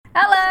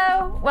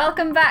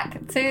welcome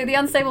back to the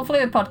Unstable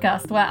Fluid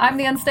podcast, where I'm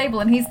the unstable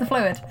and he's the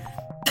fluid.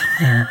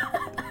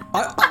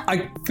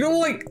 I feel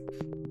like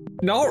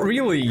not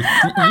really.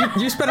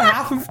 You spent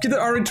half of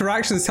our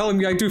interactions telling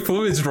me I do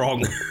fluids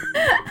wrong.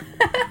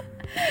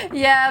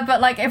 Yeah,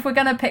 but like if we're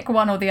gonna pick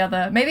one or the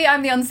other, maybe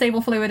I'm the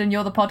unstable fluid and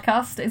you're the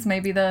podcast is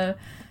maybe the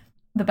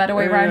better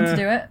way around to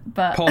do it.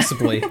 But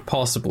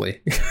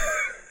possibly.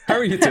 How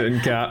are you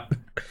doing, Kat?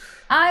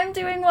 I'm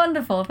doing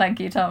wonderful, thank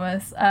you,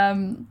 Thomas.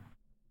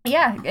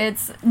 Yeah,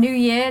 it's new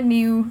year,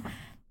 new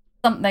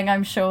something,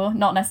 I'm sure.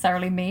 Not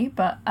necessarily me,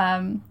 but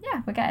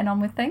yeah, we're getting on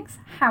with things.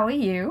 How are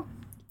you?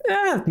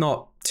 Yeah,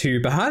 not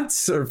too bad.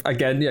 Sort of,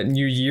 again, yeah,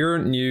 new year,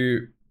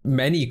 new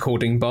many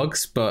coding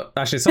bugs, but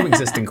actually some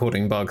existing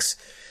coding bugs.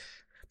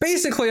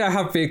 Basically, I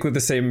have vaguely the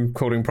same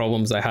coding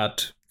problems I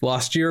had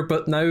last year,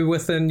 but now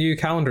with a new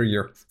calendar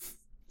year.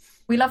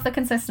 We love the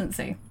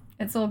consistency.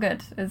 It's all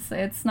good.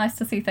 It's nice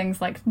to see things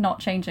like not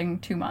changing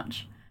too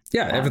much.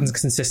 Yeah, everything's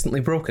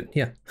consistently broken,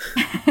 yeah.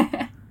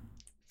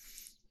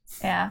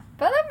 Yeah,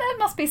 but there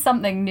must be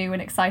something new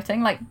and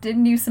exciting. Like, did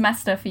new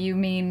semester for you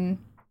mean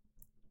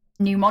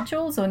new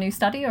modules or new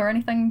study or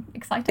anything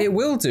exciting? It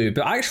will do,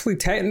 but actually,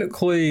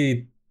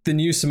 technically, the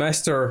new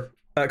semester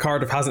at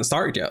Cardiff hasn't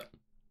started yet.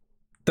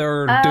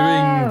 They're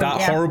doing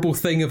that horrible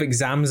thing of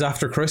exams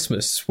after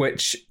Christmas,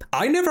 which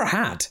I never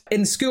had.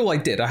 In school, I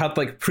did. I had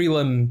like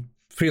prelims,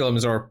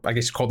 or I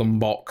guess you call them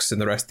mocks in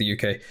the rest of the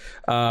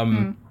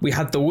UK. We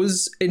had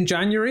those in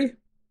January,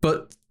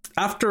 but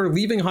after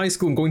leaving high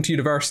school and going to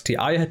university,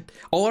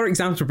 all our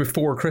exams were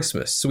before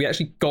Christmas, so we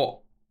actually got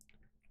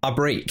a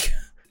break.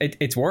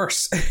 It's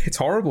worse. It's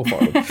horrible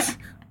for them.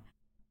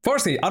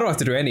 Fortunately, I don't have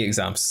to do any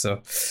exams,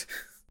 so...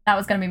 That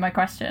was going to be my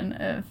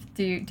question.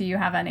 Do you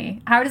have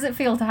any? How does it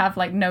feel to have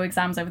like no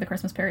exams over the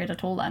Christmas period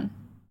at all then?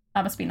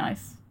 That must be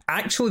nice.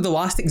 Actually, the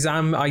last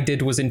exam I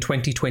did was in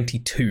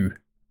 2022.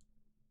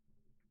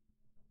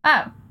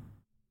 Oh.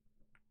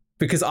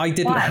 Because I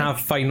didn't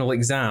have final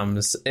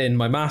exams in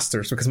my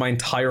master's because my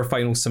entire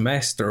final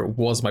semester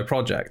was my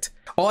project.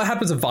 All I had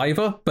was a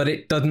Viva, but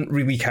it doesn't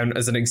really count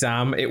as an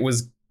exam. It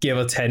was give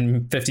a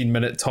 10-15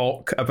 minute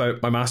talk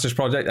about my master's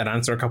project and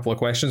answer a couple of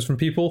questions from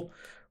people.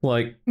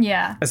 Like,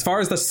 yeah. As far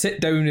as the sit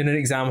down in an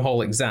exam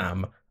hall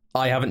exam,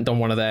 I haven't done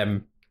one of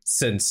them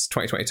since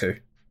 2022.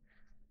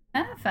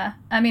 Fair.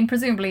 I mean,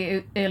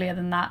 presumably earlier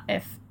than that,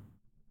 if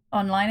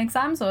online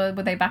exams, or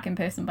were they back in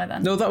person by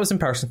then? No, that was in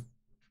person.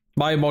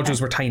 My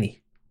modules were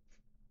tiny.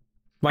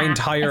 My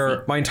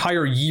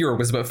entire year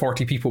was about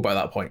 40 people by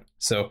that point.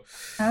 So.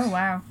 Oh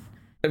wow.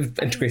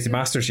 Integrated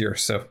master's year,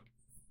 so.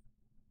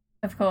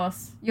 Of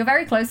course, you're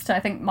very close to. I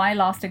think my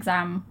last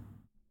exam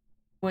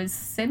was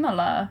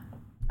similar.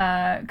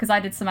 Because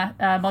I did some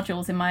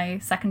modules in my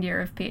second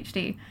year of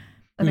PhD.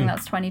 I think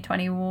that's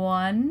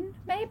 2021,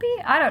 maybe?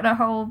 I don't know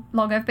how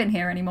long I've been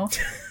here anymore.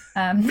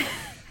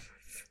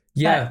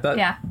 Yeah,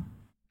 I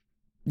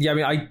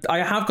mean, I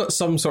have got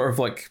some sort of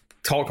like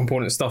talk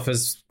component stuff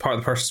as part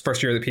of the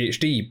first year of the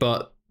PhD,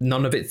 but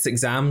none of it's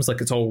exams.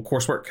 Like, it's all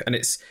coursework, and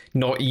it's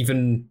not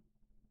even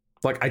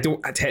like I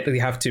don't technically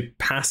have to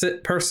pass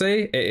it per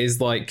se. It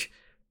is like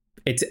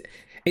it's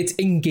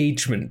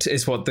engagement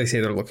is what they say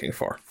they're looking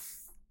for.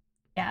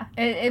 Yeah,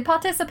 it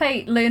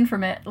participate, learn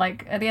from it.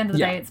 Like, at the end of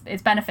the day,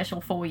 it's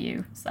beneficial for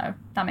you. So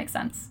that makes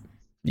sense.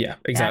 Yeah,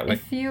 exactly.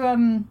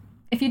 Yeah,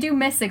 if you do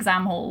miss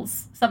exam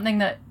halls, something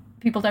that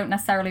people don't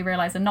necessarily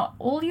realise, and not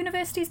all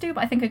universities do,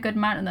 but I think a good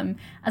amount of them,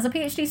 as a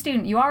PhD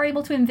student, you are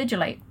able to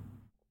invigilate.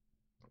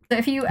 So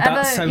if you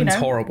ever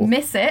horrible.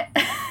 Miss it,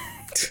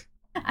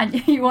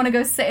 and you want to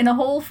go sit in a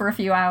hall for a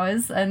few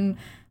hours and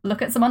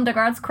look at some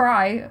undergrads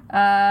cry,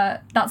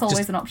 that's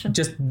always an option.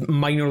 Just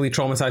minorly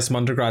traumatize some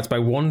undergrads by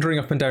wandering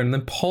up and down and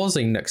then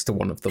pausing next to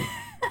one of them.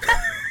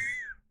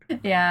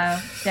 Yeah,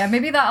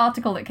 maybe that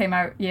article that came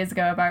out years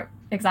ago about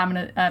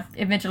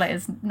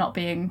invigilators not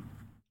behaving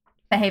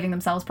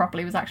themselves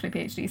properly was actually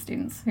PhD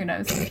students. Who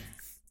knows?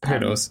 Who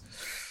knows?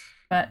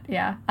 But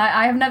yeah,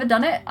 I have never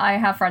done it. I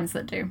have friends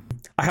that do.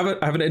 I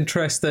have an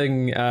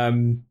interesting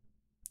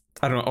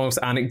I don't know, almost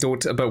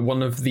anecdote about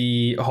one of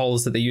the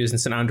halls that they use in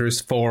St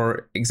Andrews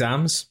for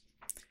exams,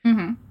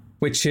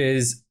 which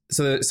is,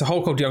 so it's a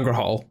hall called Younger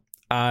Hall,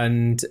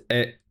 and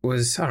it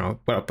was, I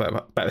don't know,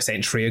 about a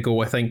century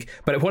ago, I think,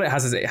 but what it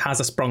has is it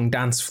has a sprung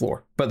dance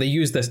floor, but they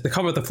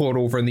cover the floor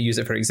over and they use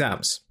it for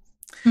exams.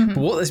 But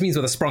what this means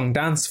with a sprung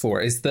dance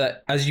floor is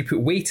that as you put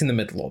weight in the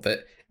middle of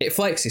it, it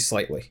flexes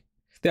slightly.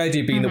 The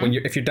idea being that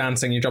if you're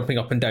dancing, you're jumping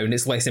up and down,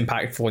 it's less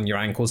impactful on your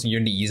ankles and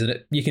your knees,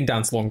 and you can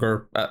dance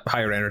longer at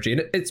higher energy,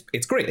 and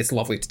it's great. It's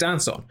lovely to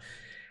dance on.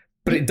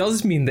 But it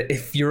does mean that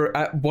if you're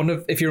in one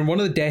of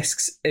the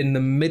desks in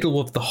the middle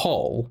of the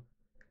hall,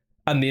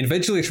 and the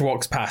invigilator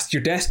walks past,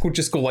 your desk will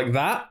just go like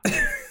that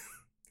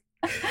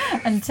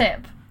and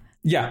tip.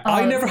 Yeah,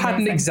 I never had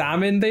an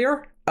exam in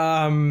there.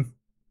 I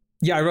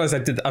realized I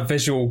did a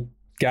visual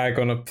gag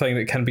on a thing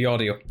that can be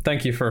audio.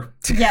 Thank you for...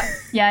 Yeah.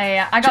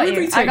 I got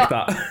you. Take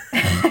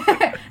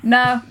that.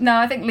 No,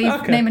 I think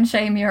name and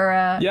shame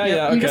your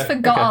you just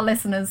forgot our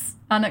listeners.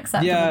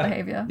 Unacceptable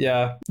behavior.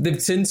 Yeah.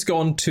 They've since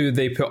gone to,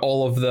 they put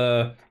all of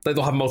the, like,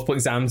 they'll have multiple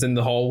exams in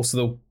the hall, so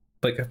they'll,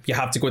 like, you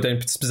have to go down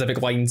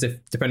specific lines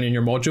if depending on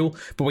your module.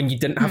 But when you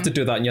didn't have to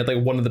do that and you had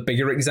like one of the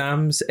bigger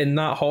exams in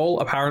that hall,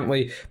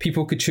 apparently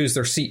people could choose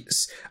their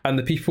seats, and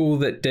the people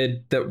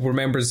that were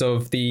members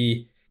of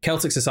the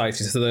Celtic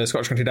Society, so the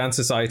Scottish Country Dance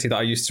Society that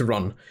I used to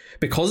run,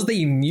 because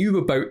they knew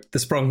about the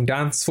sprung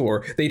dance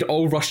floor, they'd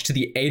all rush to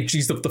the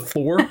edges of the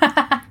floor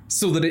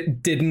so that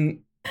it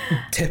didn't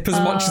tip as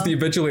much as the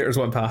invigilators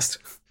went past.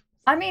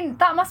 I mean,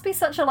 that must be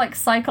such a like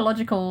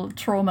psychological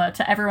trauma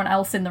to everyone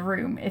else in the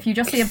room. If you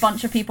just see a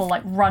bunch of people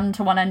like run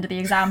to one end of the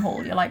exam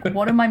hall, you're like,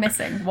 what am I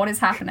missing? What is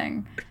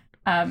happening?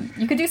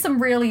 You could do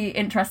some really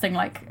interesting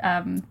like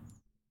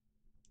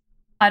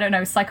I don't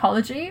know,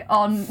 psychology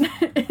on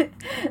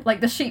like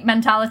the sheep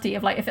mentality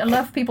of like, if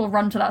enough people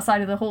run to that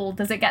side of the hall,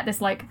 does it get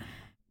this like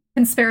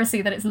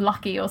conspiracy that it's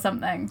lucky or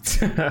something?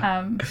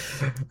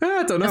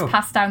 I don't know. Just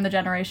passed down the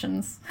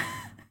generations.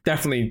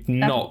 Definitely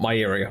not my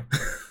area.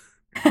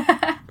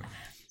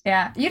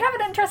 Yeah, you'd have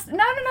an interest.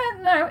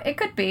 No. It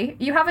could be.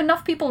 You have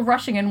enough people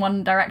rushing in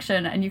one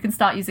direction and you can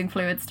start using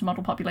fluids to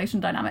model population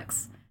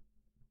dynamics.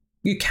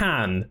 You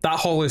can. That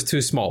hall is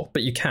too small,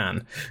 but you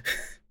can.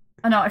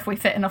 Not if we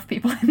fit enough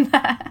people in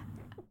there.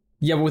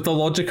 Yeah, but with the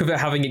logic of it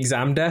having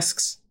exam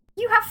desks.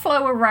 You have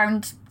flow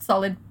around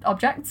solid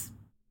objects.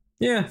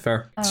 Yeah,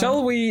 fair.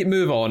 Shall we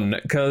move on?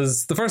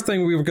 Because the first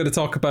thing we were going to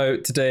talk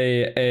about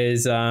today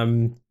is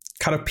kind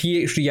of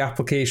PhD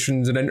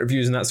applications and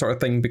interviews and that sort of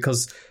thing,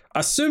 because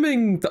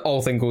assuming that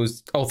all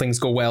things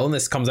go well and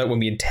this comes out when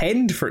we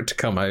intend for it to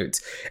come out,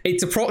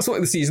 it's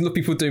approximately the season of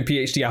people doing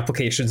PhD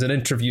applications and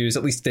interviews,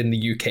 at least in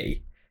the UK.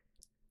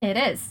 It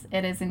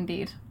is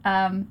indeed.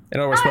 In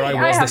other words, where I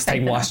was this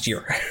time last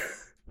year.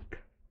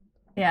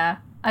 Yeah,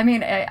 I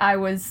mean, I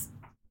was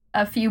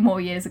a few more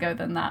years ago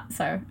than that,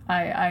 so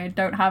I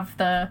don't have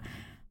the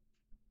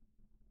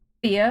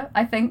fear,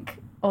 I think,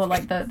 or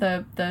like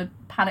the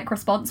panic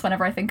response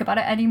whenever I think about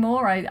it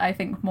anymore. I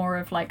think more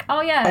of like,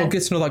 oh yeah. Oh,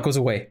 good to know that goes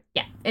away.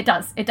 Yeah, it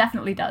does. It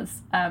definitely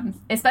does.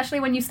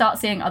 Especially when you start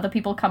seeing other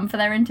people come for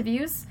their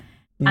interviews,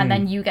 and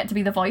then you get to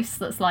be the voice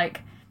that's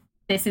like,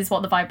 this is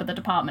what the vibe of the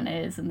department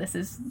is, and this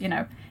is,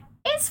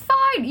 it's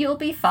fine, you'll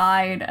be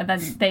fine. And then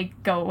they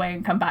go away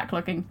and come back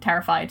looking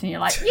terrified, and you're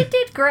like, you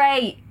did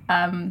great.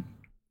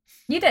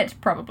 You did,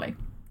 probably.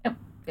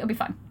 It'll be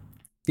fine.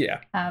 Yeah.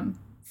 But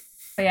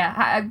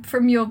yeah,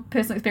 from your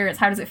personal experience,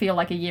 how does it feel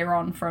like a year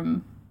on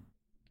from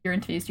your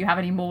interviews? Do you have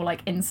any more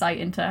like insight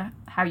into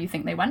how you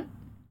think they went?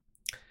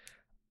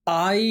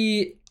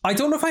 I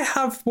don't know if I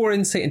have more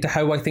insight into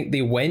how I think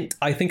they went.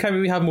 I think I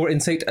maybe have more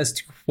insight as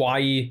to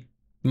why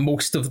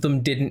most of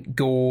them didn't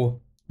go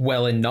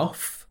well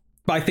enough.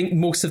 But I think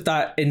most of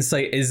that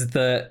insight is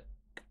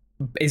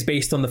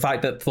based on the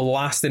fact that the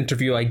last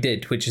interview I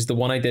did, which is the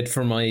one I did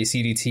for my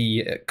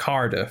CDT at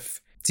Cardiff,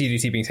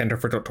 CDT being Centre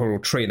for Doctoral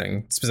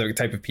Training, specific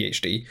type of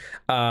PhD.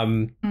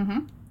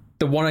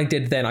 The one I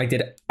did then, I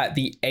did at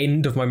the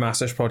end of my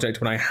master's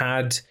project when I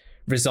had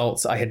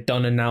results, I had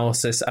done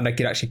analysis, and I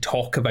could actually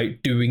talk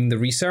about doing the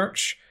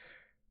research.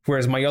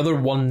 Whereas my other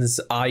ones,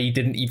 I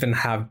didn't even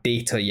have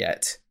data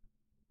yet.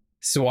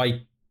 So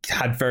I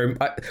had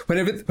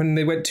when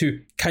they went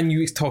to, can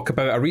you talk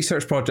about a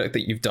research project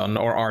that you've done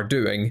or are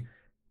doing?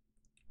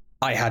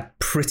 I had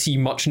pretty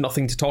much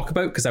nothing to talk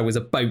about because I was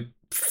about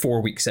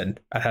 4 weeks in.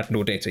 I had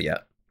no data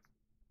yet.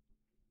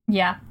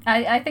 Yeah,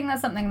 I think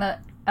that's something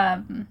that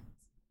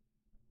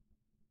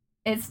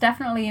it's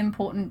definitely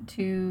important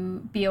to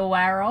be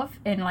aware of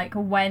in like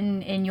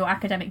when in your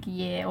academic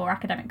year or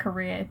academic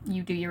career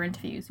you do your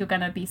interviews. You're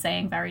going to be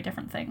saying very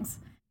different things.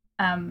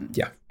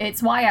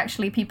 It's why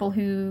actually people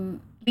who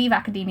leave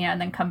academia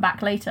and then come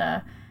back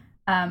later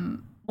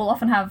will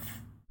often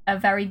have a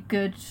very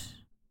good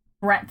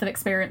breadth of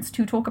experience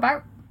to talk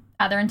about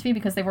at their interview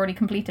because they've already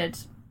completed,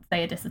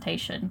 say, a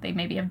dissertation. They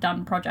maybe have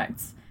done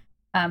projects.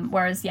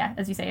 Whereas, yeah,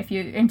 as you say, if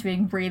you're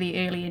interviewing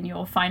really early in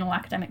your final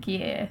academic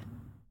year,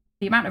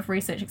 the amount of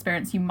research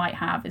experience you might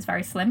have is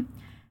very slim.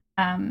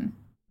 And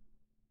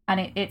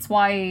it's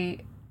why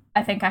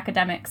I think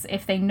academics,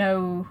 if they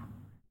know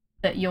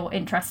that you're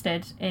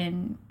interested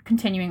in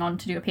continuing on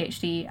to do a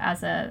PhD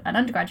as an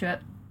undergraduate,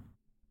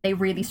 they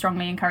really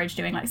strongly encourage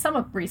doing like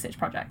summer research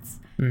projects.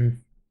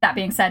 That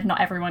being said,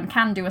 not everyone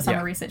can do a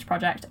summer research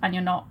project, and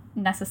you're not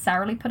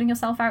necessarily putting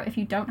yourself out if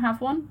you don't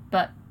have one.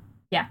 But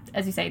yeah,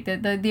 as you say,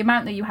 the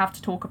amount that you have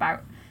to talk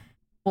about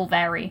will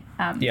vary.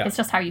 It's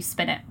just how you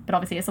spin it. But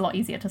obviously it's a lot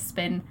easier to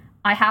spin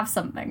I have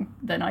something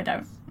than I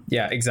don't.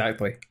 Yeah,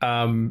 exactly.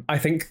 I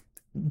think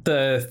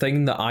the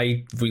thing that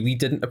I really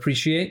didn't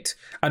appreciate,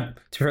 and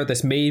to be fair,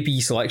 this may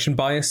be selection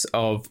bias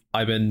of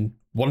I'm in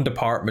one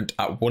department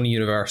at one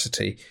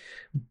university,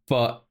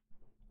 but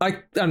I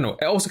don't know.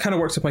 It also kind of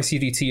works with my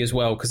CDT as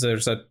well because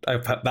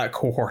I've had that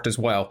cohort as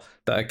well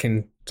that I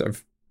can sort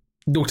of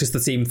notice the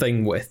same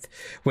thing with,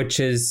 which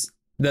is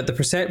that the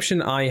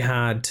perception I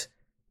had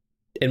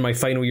in my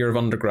final year of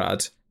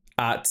undergrad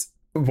at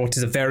what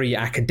is a very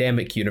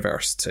academic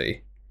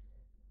university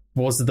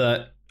was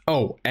that,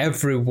 oh,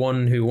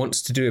 everyone who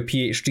wants to do a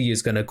PhD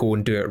is going to go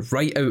and do it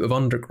right out of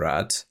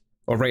undergrad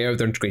or right out of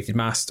their integrated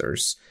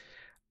masters.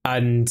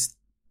 And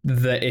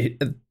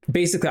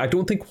basically, I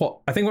think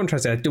what I'm trying to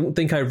say, I don't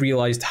think I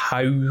realized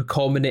how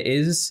common it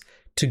is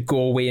to go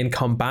away and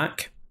come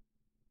back.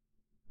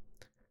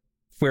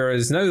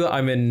 Whereas now that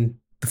I'm in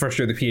the first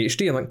year of the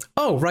PhD, I'm like,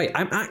 oh, right,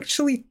 I'm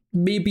actually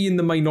maybe in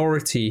the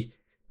minority,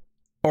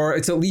 or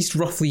it's at least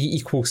roughly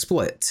equal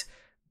split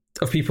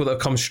of people that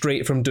have come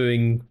straight from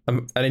doing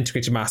an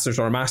integrated master's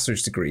or a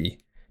master's degree,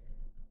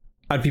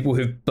 and people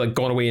who've like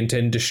gone away into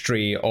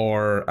industry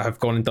or have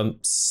gone and done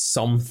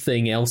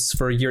something else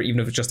for a year, even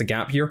if it's just a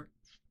gap year.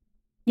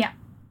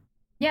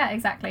 Yeah,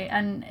 exactly.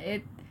 And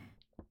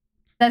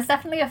there's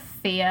definitely a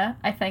fear,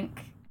 I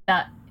think,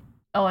 that,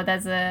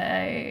 there's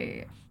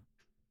a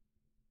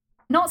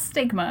not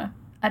stigma.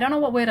 I don't know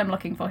what word I'm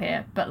looking for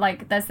here, but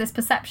like there's this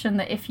perception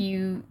that if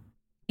you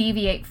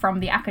deviate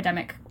from the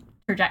academic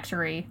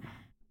trajectory,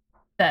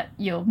 that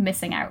you're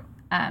missing out.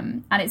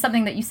 And it's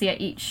something that you see at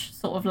each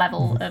sort of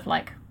level of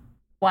like,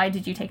 why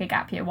did you take a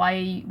gap year?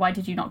 Why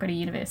did you not go to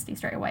university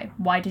straight away?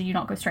 Why did you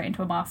not go straight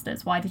into a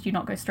master's? Why did you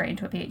not go straight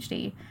into a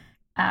PhD?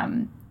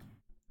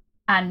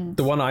 And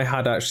the one I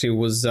had actually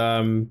was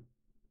in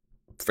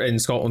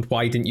Scotland.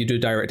 Why didn't you do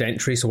direct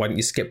entry? So why didn't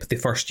you skip the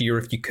first year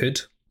if you could?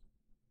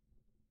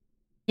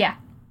 Yeah.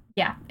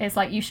 It's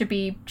like you should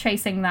be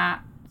chasing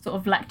that sort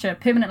of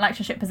permanent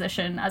lectureship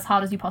position as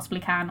hard as you possibly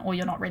can, or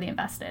you're not really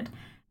invested.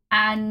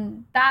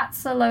 And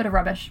that's a load of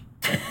rubbish.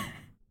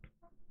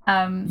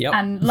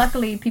 And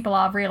luckily people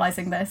are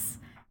realizing this,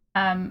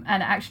 and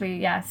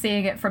actually,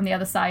 seeing it from the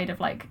other side of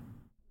like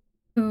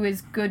who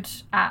is good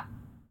at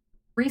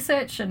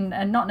research and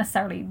not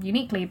necessarily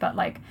uniquely, but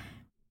like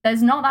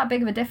there's not that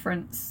big of a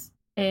difference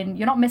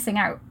you're not missing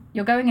out.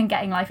 You're going and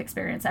getting life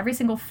experience. Every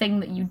single thing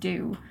that you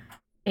do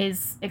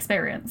is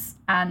experience,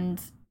 and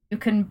you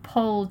can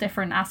pull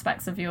different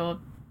aspects of your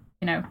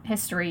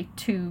history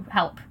to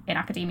help in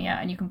academia,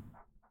 and you can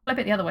flip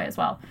it the other way as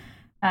well.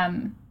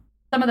 Some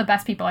of the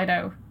best people I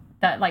know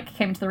that like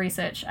came into the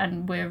research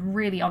and were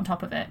really on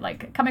top of it,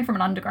 like coming from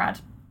an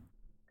undergrad,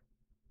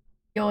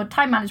 your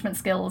time management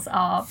skills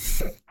are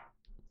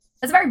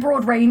there's a very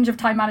broad range of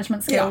time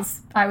management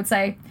skills, I would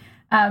say.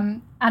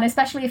 And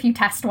especially if you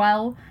test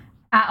well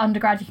at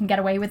undergrad, you can get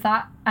away with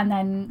that. And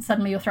then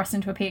suddenly you're thrust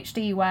into a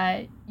PhD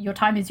where your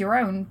time is your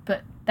own,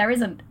 but there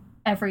isn't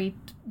every,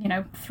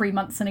 3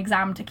 months an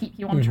exam to keep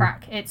you on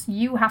track. It's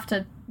you have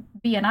to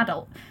be an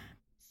adult.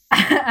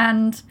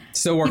 And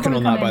still working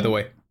on that, by the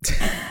way.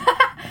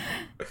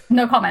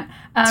 No comment.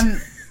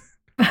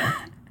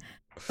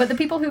 But the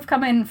people who've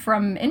come in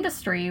from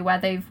industry where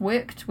they've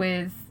worked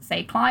with,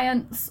 say,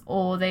 clients,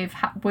 or they've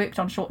worked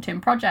on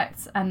short-term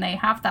projects, and they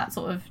have that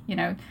sort of,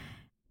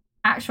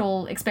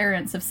 actual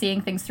experience of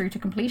seeing things through to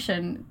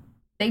completion,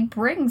 they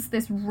brings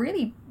this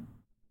really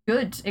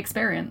good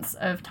experience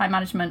of time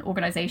management,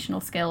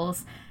 organizational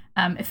skills,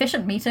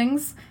 efficient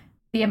meetings.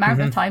 The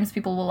amount of times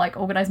people will like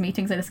organize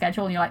meetings in a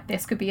schedule and you're like,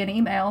 this could be an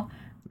email.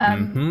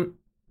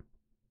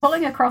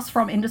 Pulling across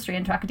from industry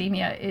into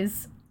academia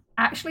is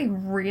actually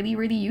really,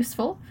 really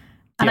useful.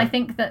 And I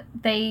think that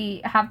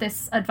they have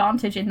this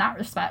advantage in that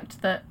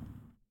respect that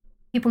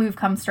people who've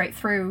come straight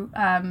through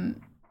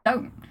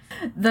don't.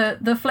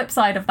 The flip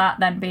side of that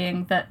then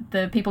being that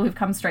the people who've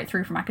come straight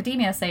through from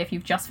academia, say if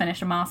you've just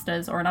finished a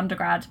master's or an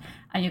undergrad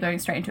and you're going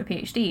straight into a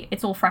PhD,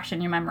 it's all fresh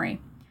in your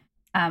memory.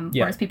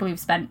 Whereas people who've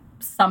spent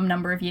some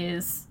number of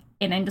years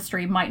in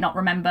industry might not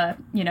remember,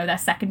 their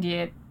second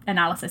year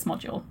analysis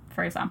module,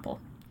 for example.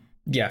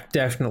 Yeah,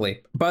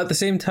 definitely. But at the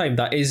same time,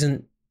 that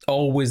isn't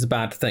always a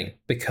bad thing,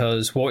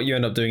 because what you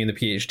end up doing in the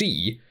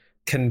PhD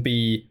can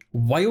be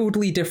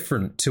wildly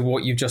different to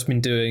what you've just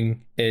been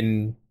doing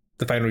in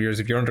the final years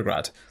of your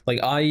undergrad. Like,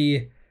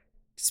 I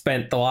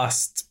spent the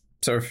last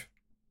sort of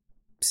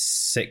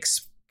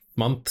 6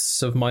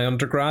 months of my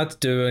undergrad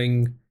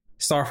doing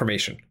star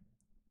formation,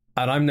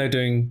 and I'm now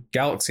doing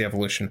galaxy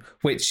evolution,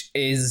 which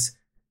is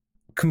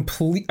a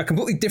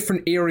completely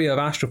different area of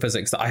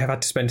astrophysics that I have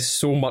had to spend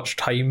so much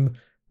time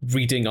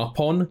reading up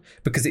on,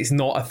 because it's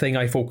not a thing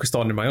I focused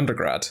on in my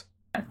undergrad.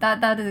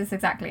 That is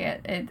exactly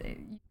it.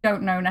 You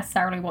don't know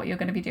necessarily what you're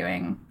going to be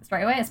doing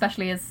straight away,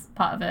 especially as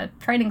part of a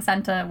training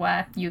center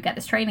where you get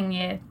this training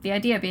year. The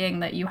idea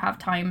being that you have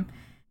time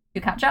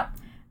to catch up.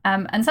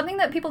 And something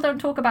that people don't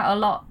talk about a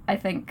lot, I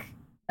think,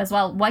 as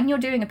well, when you're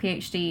doing a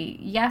PhD,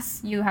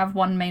 yes, you have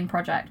one main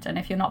project, and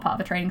if you're not part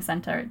of a training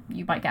center,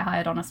 you might get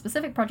hired on a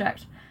specific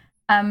project.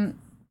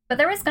 But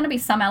there is going to be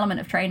some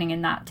element of training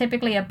in that,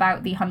 typically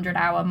about the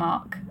 100-hour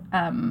mark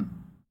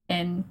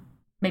in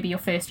maybe your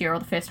first year or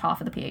the first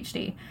half of the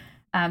PhD.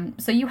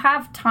 So you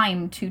have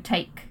time to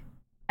take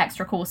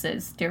extra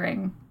courses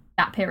during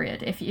that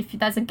period. If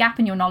there's a gap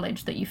in your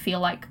knowledge that you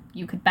feel like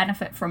you could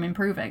benefit from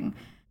improving,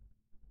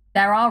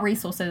 there are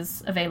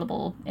resources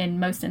available in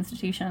most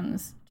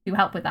institutions to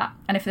help with that.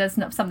 And if there's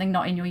something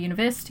not in your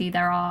university,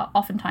 there are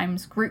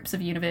oftentimes groups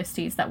of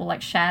universities that will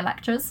like share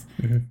lectures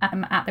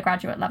at the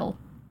graduate level.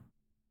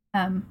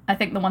 I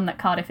think the one that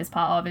Cardiff is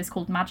part of is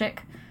called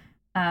Magic.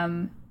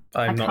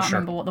 I'm not can't sure.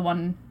 remember what the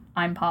one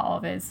I'm part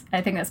of is.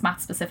 I think that's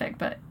math specific,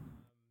 but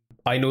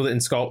I know that in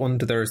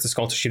Scotland there's the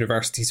Scottish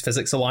Universities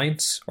Physics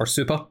Alliance, or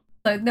SUPA.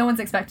 So no one's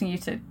expecting you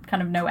to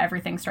kind of know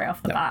everything straight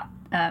off the bat.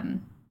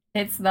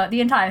 It's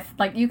the entire,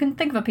 like, you can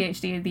think of a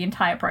PhD, the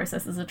entire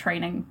process as a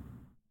training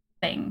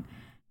thing.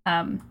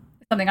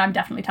 Something I'm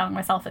definitely telling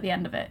myself at the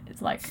end of it.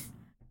 It's like,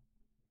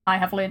 I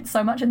have learned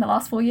so much in the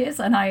last 4 years,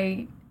 and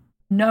I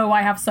know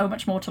I have so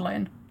much more to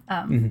learn.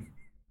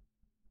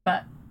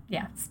 But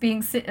yeah,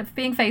 being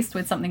faced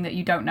with something that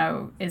you don't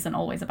know isn't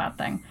always a bad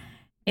thing.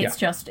 It's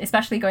just,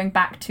 especially going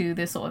back to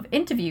the sort of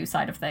interview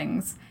side of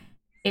things,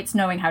 it's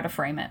knowing how to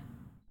frame it.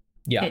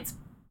 Yeah. It's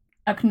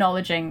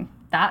acknowledging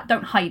that.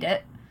 Don't hide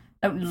it.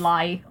 Don't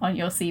lie on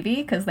your CV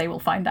because they will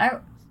find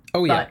out.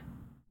 Oh, yeah. But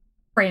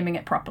framing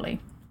it properly.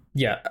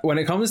 Yeah. When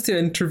it comes to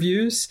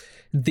interviews,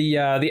 the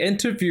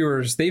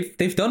interviewers,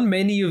 they've done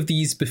many of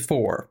these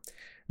before.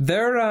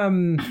 They're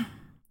I'm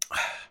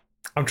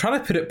trying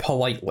to put it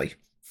politely.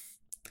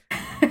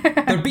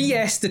 Their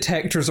BS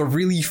detectors are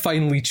really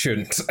finely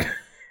tuned.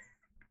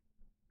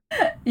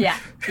 Yeah.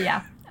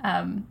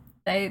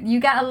 You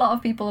get a lot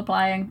of people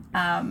applying,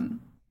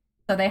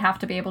 so they have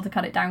to be able to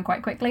cut it down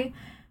quite quickly.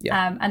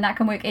 Yeah. And that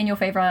can work in your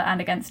favor and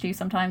against you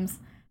sometimes.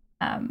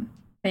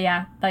 But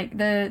yeah, like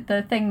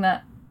the thing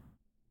that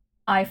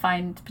I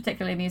find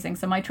particularly amusing.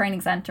 So my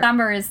training center,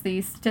 SAMBA, is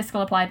the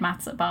Statistical Applied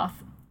Maths at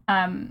Bath.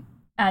 And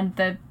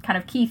the kind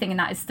of key thing in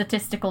that is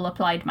Statistical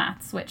Applied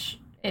Maths, which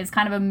is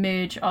kind of a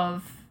merge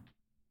of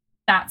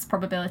stats,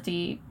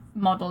 probability,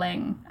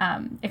 modeling.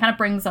 It kind of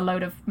brings a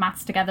load of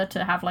maths together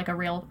to have like a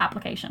real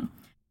application.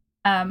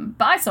 But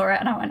I saw it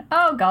and I went,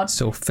 oh God.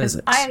 So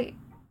physics.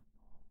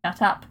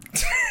 Shut up.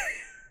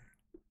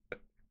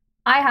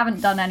 I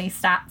haven't done any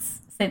stats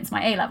since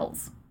my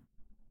A-levels.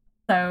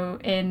 So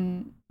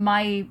in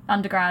my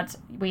undergrad,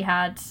 we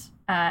had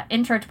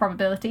intro to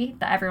probability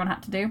that everyone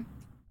had to do.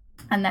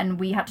 And then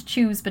we had to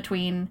choose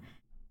between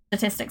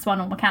statistics 1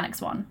 or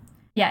mechanics 1.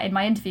 Yeah, in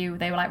my interview,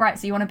 they were like, right,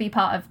 so you want to be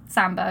part of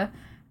SAMBA.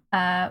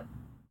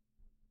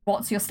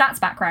 What's your stats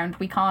background?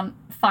 We can't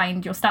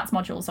find your stats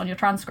modules on your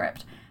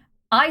transcript.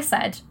 I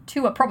said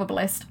to a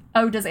probabilist,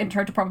 oh, does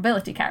intro to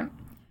probability count?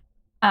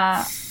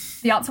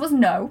 The answer was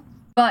no,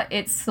 but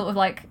it's sort of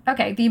like,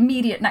 okay, the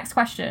immediate next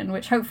question,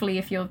 which hopefully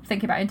if you're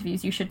thinking about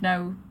interviews, you should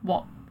know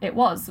what it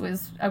was,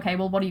 okay,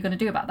 well, what are you going to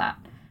do about that?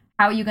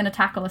 How are you going to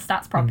tackle a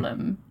stats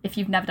problem if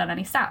you've never done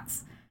any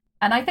stats?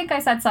 And I think I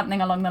said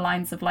something along the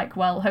lines of like,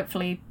 well,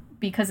 hopefully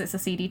because it's a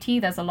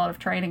CDT, there's a lot of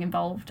training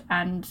involved.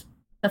 And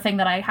the thing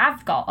that I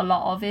have got a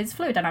lot of is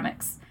fluid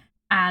dynamics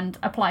and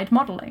applied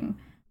modeling.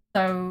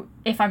 So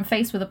if I'm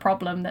faced with a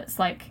problem that's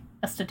like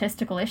a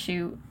statistical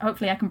issue,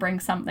 hopefully I can bring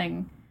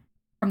something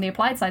from the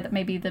applied side that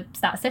maybe the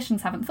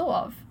statisticians haven't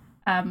thought of,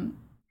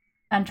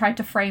 and try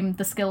to frame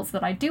the skills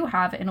that I do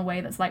have in a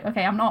way that's like,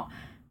 okay, I'm not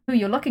who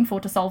you're looking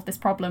for to solve this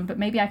problem, but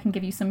maybe I can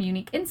give you some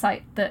unique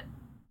insight that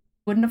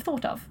wouldn't have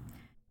thought of.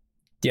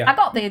 Yeah. I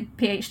got the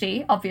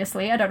PhD,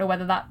 obviously. I don't know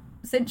whether that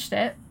cinched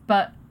it,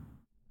 but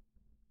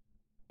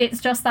it's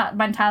just that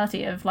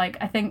mentality of like,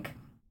 I think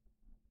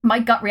my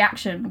gut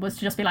reaction was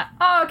to just be like,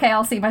 oh, okay,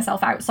 I'll see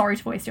myself out. Sorry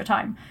to waste your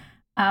time.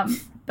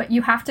 But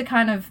you have to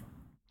kind of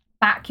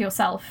back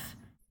yourself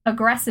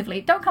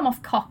aggressively. Don't come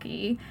off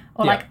cocky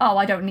or like, oh,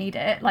 I don't need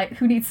it. Like,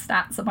 who needs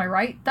stats? Am I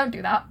right? Don't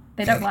do that.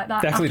 They don't like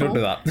that. Definitely don't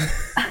do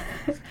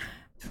that.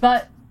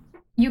 But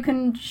you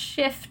can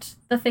shift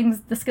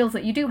the skills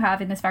that you do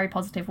have in this very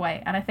positive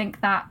way. And I think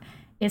that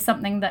is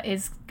something that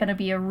is going to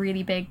be a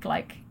really big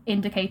like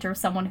indicator of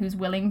someone who's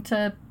willing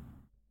to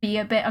be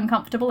a bit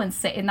uncomfortable and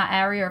sit in that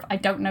area of, I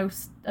don't know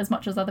as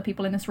much as other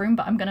people in this room,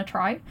 but I'm going to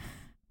try.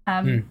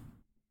 And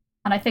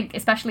I think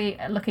especially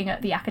looking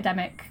at the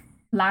academic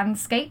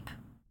landscape,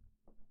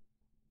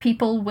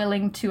 people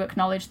willing to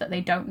acknowledge that they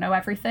don't know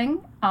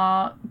everything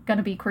are going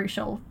to be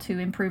crucial to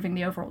improving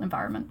the overall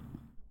environment.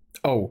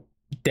 Oh,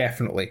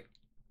 definitely.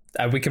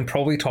 We can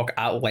probably talk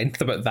at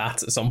length about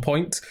that at some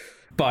point,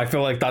 but I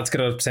feel like that's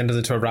going to send us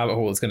into a rabbit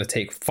hole that's going to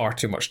take far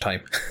too much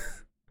time.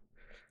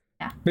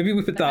 Yeah. Maybe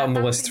we put that on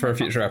the list for a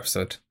future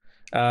episode.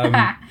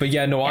 But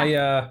yeah, no,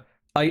 yeah.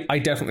 I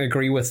definitely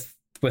agree with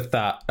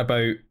that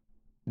about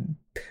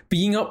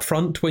being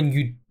upfront when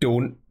you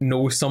don't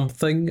know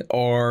something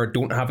or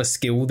don't have a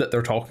skill that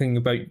they're talking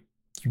about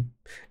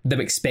them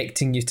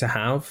expecting you to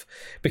have,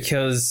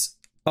 because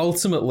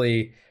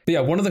ultimately, yeah,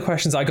 one of the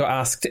questions I got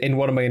asked in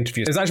one of my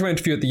interviews, it was actually my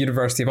interview at the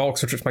University of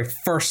Oxford, which was my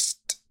first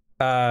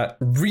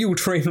real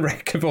train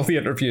wreck of all the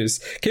interviews.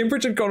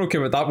 Cambridge had gone okay,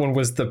 but that one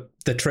was the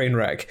train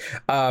wreck.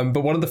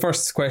 But one of the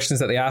first questions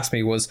that they asked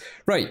me was,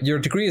 right, your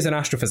degree is in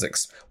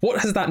astrophysics.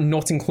 What has that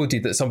not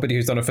included that somebody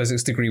who's done a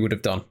physics degree would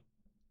have done?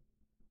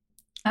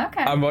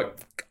 Okay. I'm like,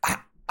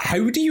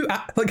 how do you,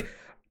 like,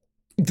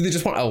 do they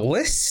just want a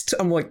list?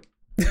 I'm like,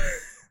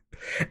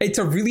 it's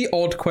a really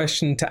odd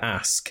question to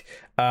ask.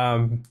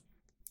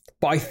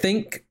 But I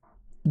think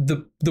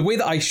the way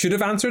that I should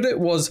have answered it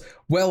was,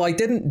 well, I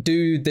didn't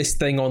do this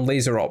thing on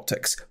laser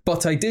optics,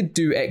 but I did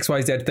do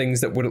XYZ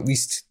things that would at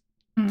least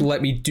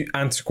let me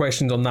answer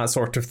questions on that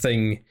sort of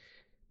thing,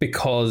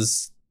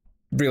 because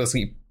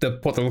realistically,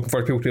 what they're looking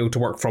for is people to be able to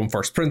work from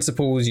first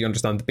principles. You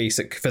understand the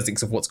basic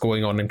physics of what's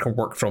going on and can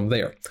work from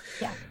there.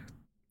 Yeah.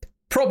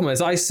 Problem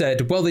is, I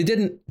said, well, they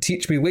didn't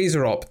teach me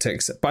laser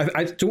optics, but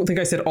I don't think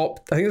I said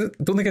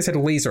don't think I said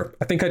laser.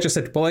 I think I just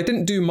said, well, I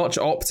didn't do much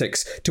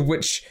optics. To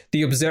which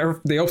the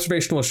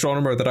observational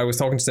astronomer that I was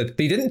talking to said,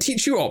 they didn't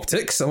teach you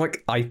optics. I'm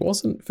like, I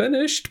wasn't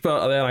finished,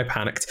 but then I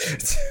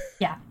panicked.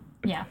 Yeah.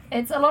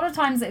 It's a lot of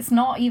times it's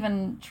not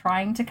even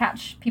trying to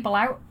catch people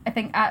out. I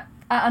think at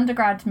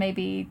undergrad,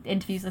 maybe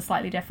interviews are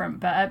slightly different,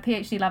 but at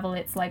PhD level,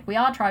 it's like we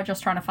are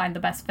just trying to find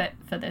the best fit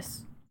for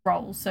this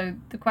role. So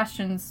the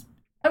questions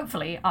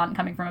hopefully aren't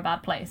coming from a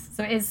bad place.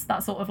 So it is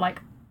that sort of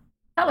like,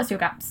 tell us your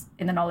gaps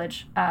in the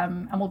knowledge,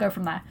 and we'll go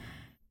from there.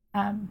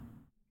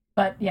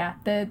 But yeah,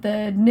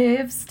 the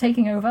nerves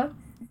taking over,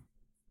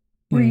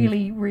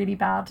 really, really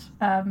bad.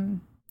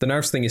 The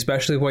nerves thing,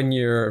 especially when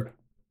you're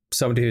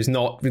somebody who's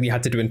not really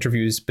had to do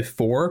interviews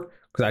before,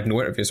 because I had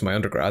no interviews in my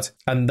undergrad.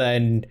 And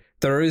then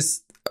there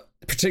is,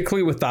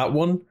 particularly with that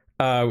one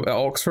at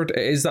Oxford, it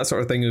is that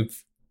sort of thing of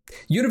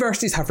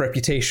universities have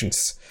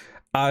reputations.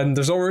 And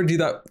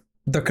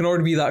there can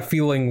already be that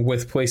feeling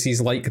with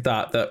places like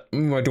that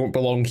I don't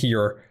belong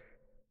here,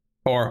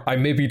 or I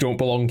maybe don't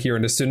belong here.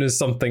 And as soon as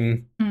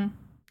something,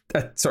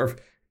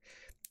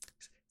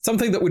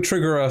 something that would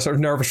trigger a sort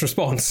of nervous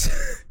response,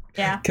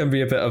 can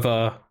be a bit of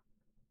a,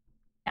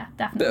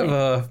 definitely, bit of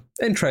a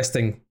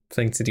interesting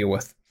thing to deal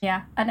with.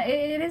 Yeah, and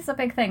it is a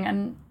big thing,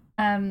 and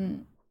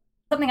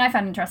something I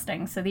found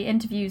interesting. So the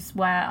interviews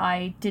where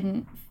I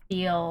didn't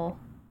feel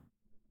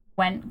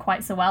went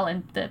quite so well,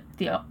 and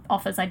the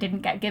offers I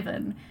didn't get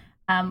given,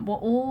 were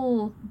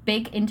all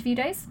big interview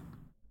days.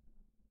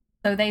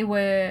 So they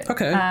were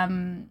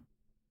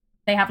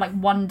they have like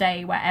one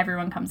day where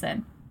everyone comes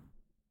in.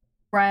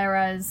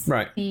 Whereas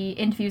the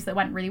interviews that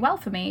went really well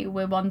for me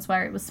were ones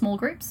where it was small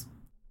groups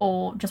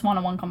or just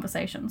one-on-one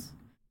conversations.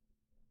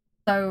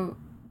 So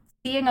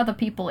seeing other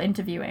people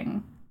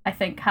interviewing, I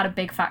think, had a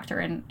big factor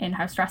in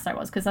how stressed I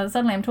was, because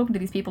suddenly I'm talking to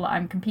these people that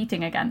I'm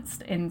competing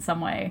against in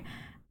some way,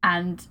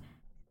 and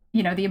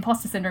you know, the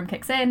imposter syndrome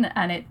kicks in,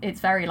 and it's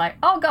very like,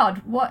 oh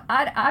god, what,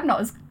 I'm not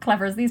as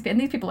clever as these people,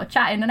 and these people are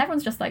chatting, and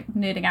everyone's just like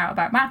nerding out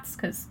about maths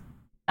because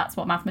that's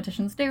what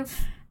mathematicians do.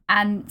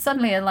 And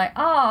suddenly you're like,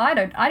 oh, I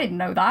didn't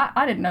know that,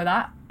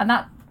 and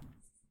that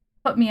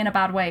put me in a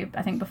bad way,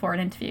 I think, before an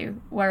interview.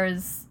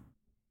 Whereas,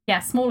 yeah,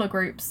 smaller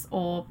groups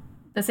or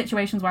the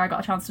situations where I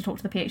got a chance to talk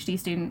to the PhD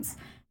students,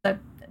 the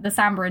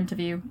Samba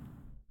interview,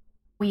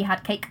 we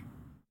had cake.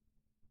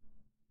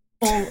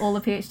 All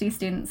the PhD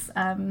students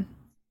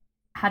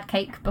had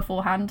cake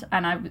beforehand,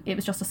 and it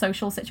was just a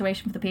social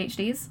situation for the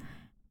PhDs,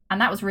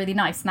 and that was really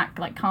nice, and that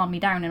like calmed me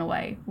down in a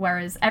way.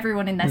 Whereas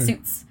everyone in their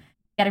suits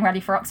getting ready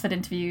for Oxford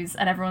interviews,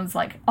 and everyone's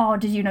like, oh,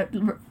 did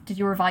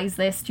you revise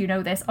this? Do you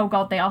know this? Oh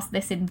god, they asked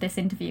this in this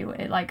interview.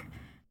 It's like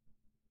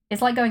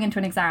going into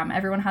an exam.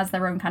 Everyone has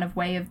their own kind of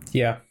way of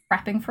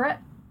prepping for it.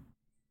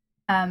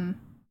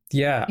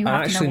 Yeah, and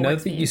actually, now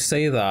that you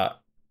say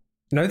that,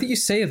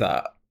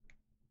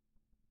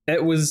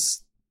 it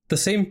was the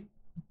same.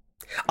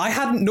 I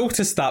hadn't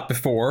noticed that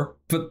before,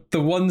 but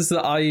the ones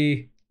that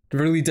I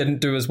really didn't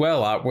do as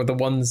well at were the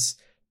ones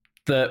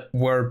that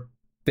were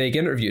big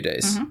interview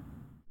days. Mm-hmm.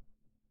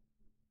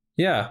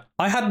 Yeah,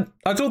 I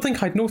don't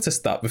think I'd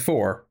noticed that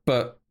before,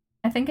 but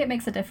I think it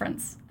makes a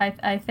difference.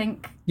 I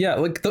think... Yeah,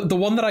 like the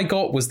one that I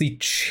got was the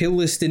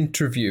chillest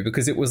interview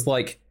because it was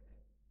like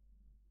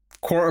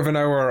quarter of an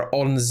hour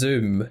on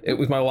Zoom. It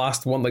was my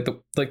last one. Like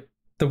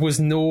there was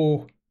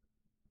no,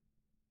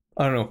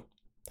 I don't know,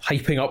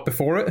 hyping up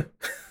before it.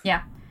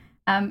 Yeah.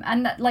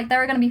 And like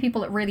there are going to be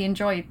people that really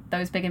enjoy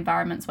those big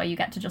environments where you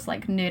get to just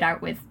like nerd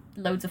out with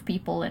loads of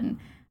people, and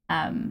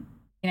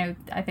you know,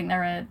 I think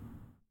there are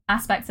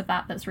aspects of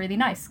that's really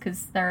nice,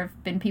 because there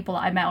have been people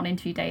that I met on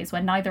interview days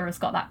where neither of us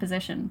got that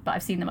position, but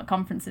I've seen them at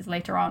conferences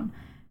later on,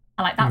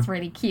 and like that's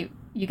really cute.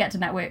 You get to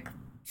network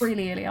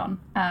really early on,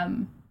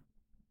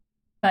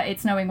 but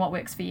it's knowing what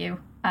works for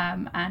you,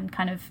 and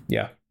kind of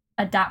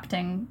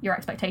adapting your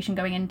expectation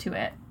going into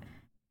it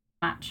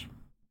match.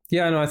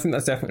 Yeah, no, I think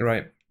that's definitely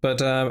right.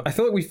 But I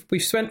feel like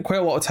we've spent quite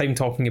a lot of time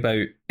talking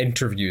about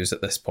interviews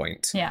at this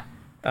point. Yeah.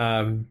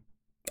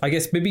 I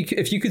guess maybe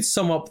if you could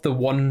sum up the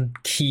one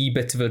key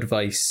bit of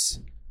advice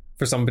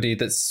for somebody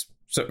that's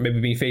sort of maybe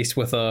being faced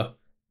with a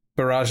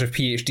barrage of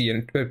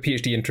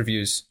PhD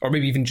interviews, or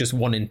maybe even just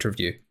one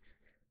interview,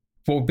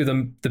 what would be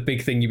the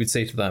big thing you would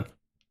say to them?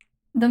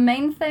 The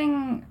main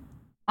thing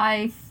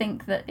I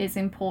think that is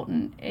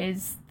important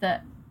is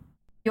that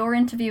you're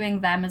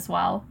interviewing them as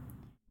well.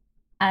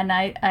 And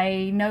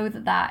I know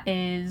that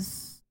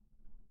is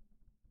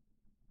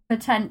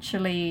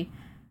potentially,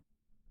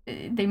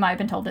 they might have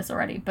been told this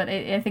already, but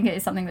I think it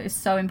is something that is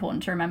so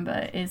important to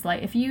remember, is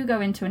like if you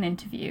go into an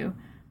interview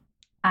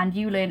and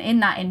you learn in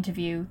that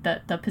interview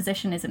that the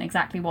position isn't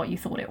exactly what you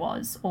thought it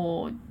was,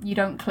 or you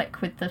don't click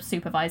with the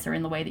supervisor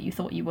in the way that you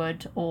thought you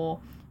would,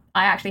 or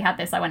I actually had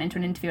this, I went into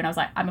an interview and I was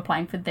like, I'm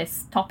applying for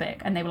this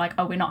topic, and they were like,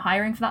 oh, we're not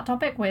hiring for that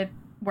topic, we're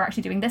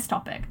actually doing this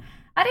topic.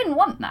 I didn't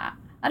want that.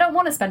 I don't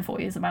want to spend 4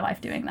 years of my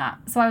life doing that.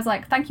 So I was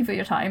like, thank you for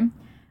your time.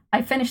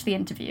 I finished the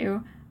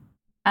interview,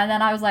 and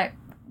then I was like,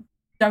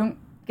 don't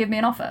give me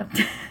an offer.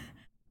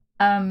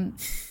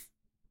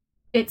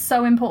 It's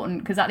so important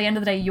because at the end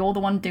of the day, you're the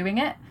one doing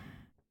it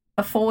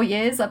for 4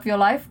 years of your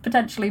life,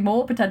 potentially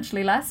more,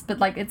 potentially less, but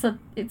like it's a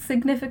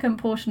significant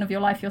portion of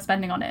your life you're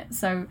spending on it.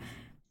 So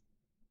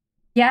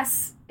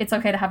yes, it's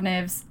okay to have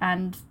nerves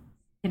and,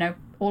 you know,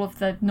 all of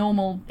the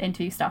normal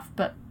interview stuff,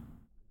 but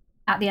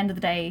at the end of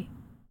the day,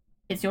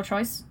 it's your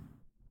choice.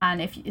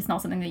 And if it's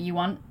not something that you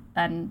want,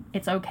 then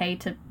it's okay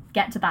to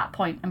get to that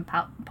point and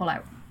pull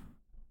out.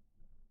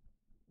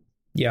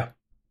 Yeah,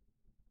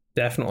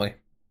 definitely.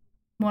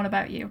 What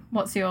about you?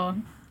 What's your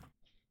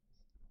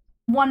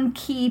one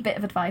key bit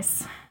of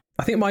advice?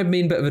 I think my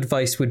main bit of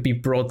advice would be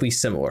broadly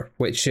similar,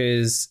 which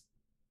is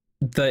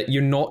that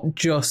you're not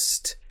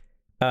just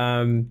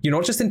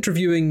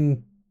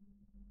interviewing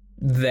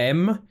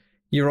them.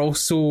 You're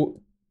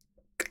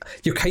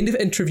kind of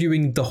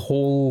interviewing the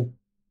whole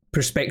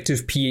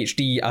prospective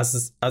PhD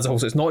as a whole.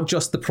 So it's not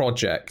just the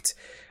project.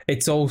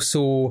 It's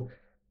also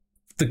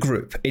the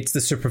group. It's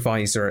the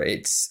supervisor.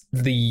 It's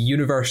the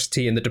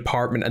university and the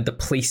department and the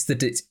place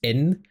that it's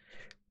in.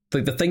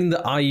 Like the thing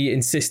that I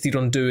insisted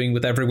on doing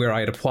with everywhere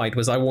I had applied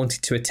was I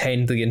wanted to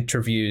attend the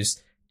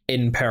interviews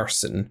in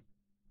person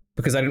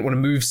because I didn't want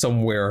to move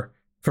somewhere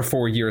for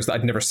 4 years that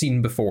I'd never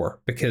seen before,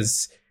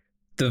 because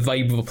the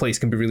vibe of a place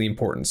can be really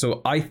important.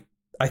 So I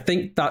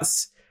think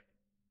that's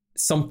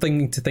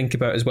something to think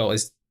about as well,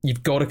 is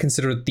you've got to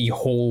consider the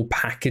whole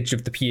package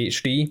of the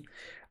PhD.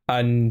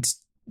 And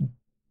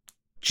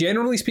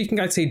generally speaking,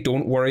 I'd say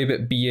don't worry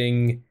about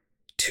being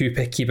too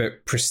picky about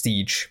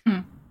prestige.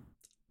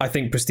 I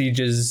think prestige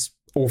is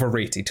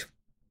overrated.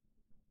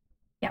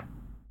 Yeah,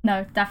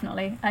 no,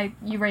 definitely.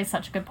 You raised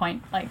such a good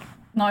point. Like,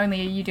 not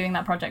only are you doing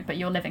that project, but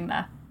you're living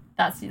there.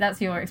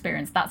 That's your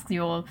experience. That's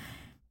your,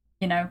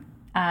 you know,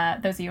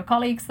 those are your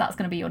colleagues. That's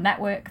going to be your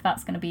network.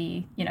 That's going to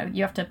be, you know,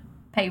 you have to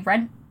pay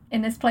rent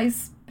in this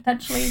place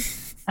potentially.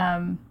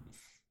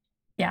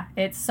 Yeah,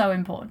 it's so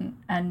important.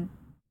 And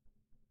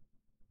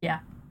yeah,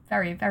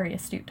 very, very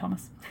astute,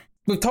 Thomas.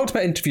 We've talked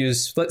about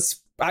interviews.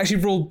 Let's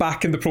actually roll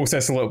back in the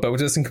process a little bit. We're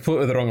just in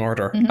completely the wrong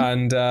order.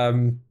 And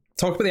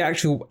talk about the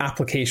actual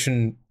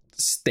application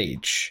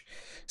stage.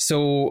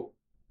 So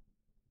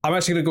I'm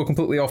actually going to go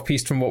completely off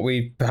piste from what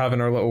we have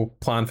in our little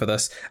plan for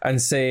this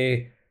and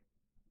say,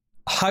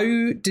 how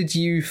did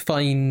you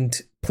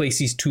find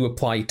places to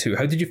apply to?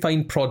 How did you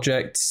find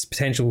projects,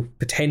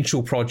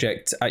 potential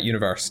projects at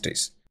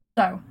universities?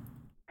 So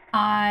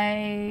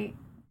I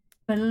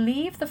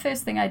believe the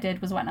first thing I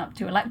did was went up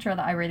to a lecturer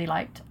that I really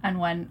liked and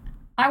went,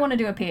 I want to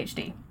do a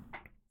PhD.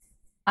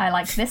 I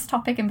like this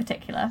topic in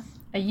particular.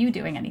 Are you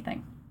doing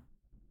anything?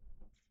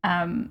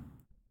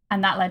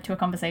 And that led to a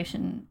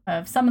conversation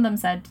of, some of them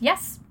said,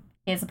 yes,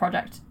 here's a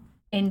project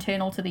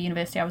internal to the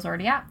university I was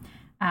already at.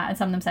 And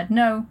some of them said,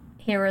 no,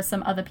 here are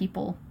some other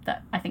people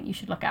that I think you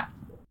should look at.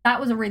 That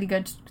was a really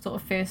good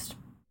sort of first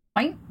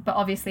point. But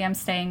obviously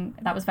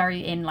that was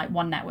very in like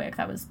one network.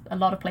 That was a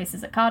lot of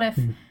places at Cardiff.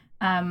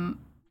 And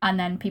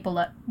then people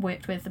that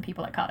worked with the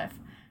people at Cardiff.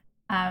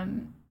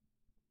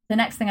 The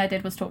next thing I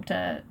did was talk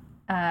to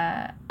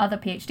other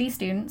PhD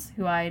students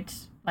who I'd,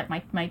 like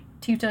my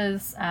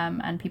tutors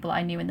and people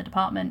I knew in the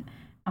department,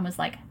 and was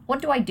like,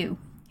 what do I do?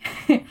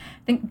 I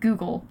think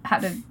Google how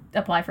to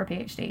apply for a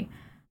PhD.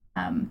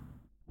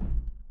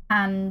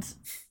 And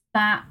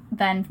that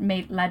then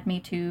led me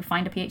to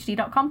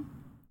findaphd.com,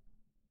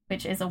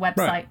 which is a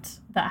website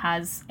that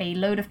has a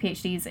load of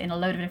PhDs in a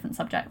load of different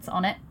subjects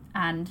on it,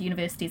 and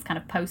universities kind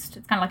of post,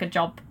 it's kind of like a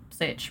job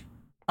search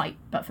site,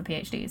 but for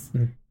PhDs.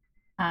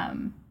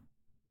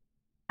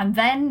 And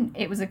then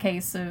it was a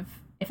case of,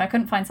 if I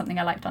couldn't find something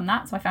I liked on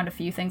that, so I found a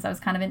few things I was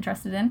kind of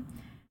interested in,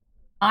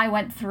 I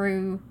went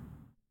through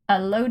a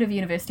load of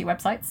university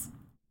websites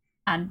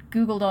and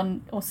Googled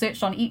on, or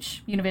searched on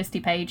each university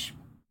page,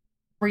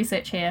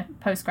 research here,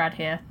 postgrad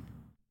here,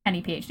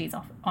 any PhDs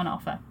on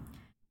offer.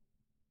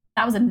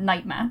 That was a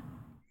nightmare.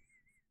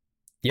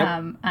 Yep.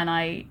 And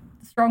I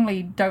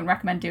strongly don't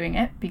recommend doing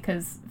it,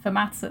 because for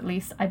maths at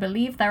least, I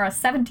believe there are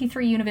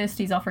 73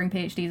 universities offering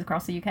PhDs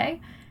across the UK,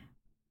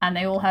 and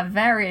they all have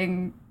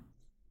varying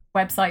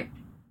website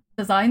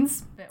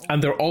designs.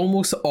 And they're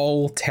almost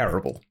all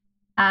terrible.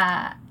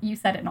 You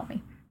said it, not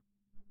me.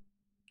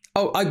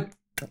 Oh, I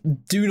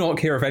do not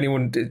care if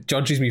anyone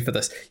judges me for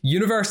this.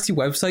 University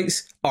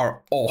websites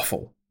are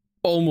awful.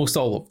 Almost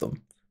all of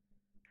them.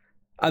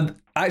 And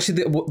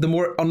actually, the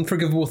more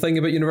unforgivable thing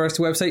about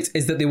university websites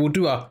is that they will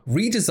do a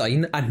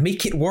redesign and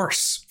make it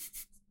worse.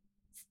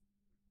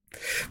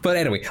 But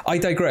anyway, I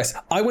digress.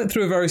 I went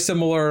through a very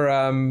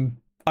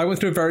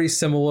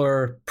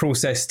similar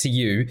process to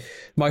you.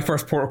 My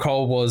first port of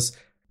call was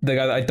the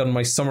guy that I'd done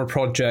my summer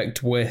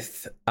project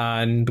with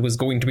and was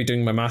going to be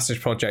doing my master's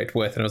project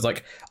with. And I was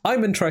like,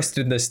 I'm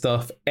interested in this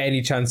stuff.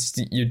 Any chance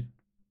you'd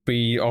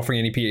be offering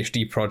any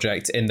PhD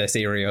project in this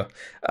area?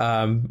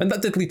 And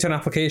that did lead to an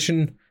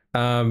application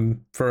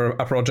for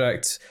a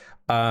project.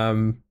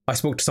 I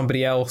spoke to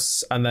somebody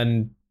else and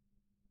then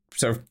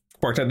sort of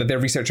worked out that their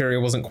research area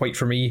wasn't quite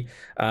for me.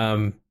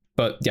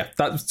 But yeah,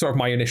 that's sort of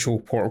my initial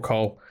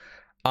protocol.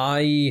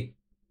 I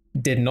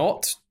did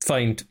not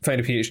find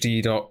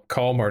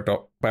findaphd.com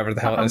or whatever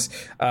the hell it is.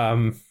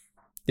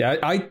 Yeah,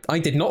 I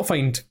did not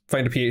find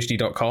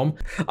findaphd.com.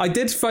 I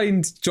did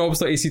find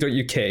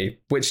jobs.ac.uk,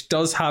 which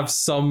does have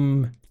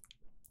some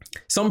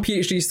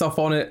PhD stuff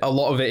on it. A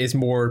lot of it is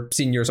more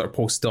senior sort of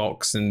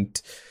postdocs and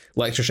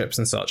lectureships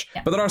and such.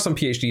 Yeah. But there are some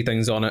PhD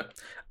things on it.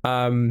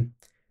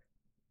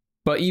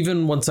 But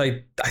even once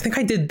I think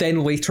I did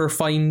then later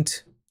find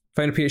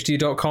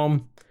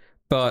findaphd.com,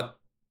 but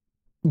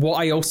what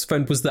I also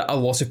found was that a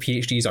lot of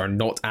PhDs are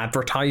not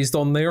advertised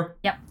on there.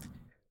 Yep.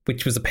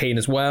 Which was a pain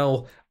as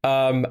well.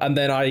 And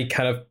then I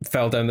kind of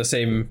fell down the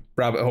same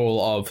rabbit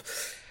hole of,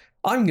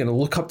 I'm going to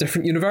look up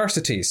different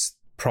universities.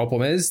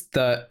 Problem is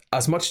that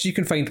as much as you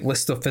can find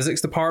lists of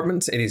physics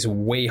departments, it is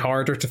way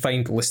harder to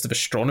find a list of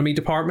astronomy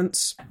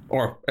departments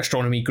or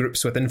astronomy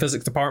groups within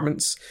physics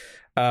departments.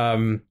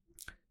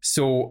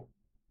 So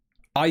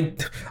I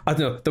don't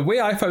know. The way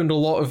I found a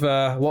lot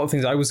of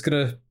things, I was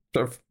going to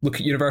sort of look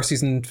at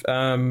universities and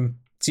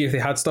see if they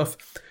had stuff,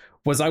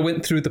 was I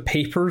went through the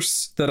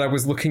papers that I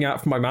was looking at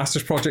for my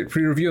master's project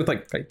pre-review.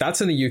 Like that's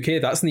in the UK,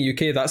 that's in the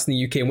UK, that's in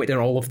the UK, and went down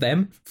all of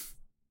them.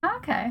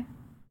 Okay.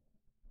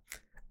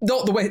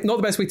 Not the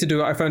best way to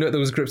do it. I found out there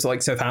was groups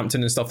like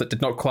Southampton and stuff that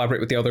did not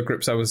collaborate with the other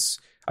groups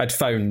I'd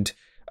found.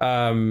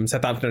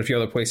 Southampton and a few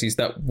other places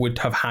that would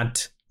have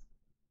had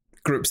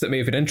groups that may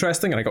have been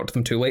interesting, and I got to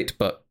them too late.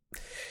 But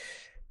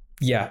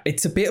yeah,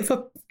 it's a bit of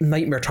a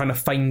nightmare trying to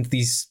find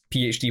these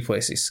PhD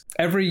places.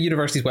 Every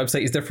university's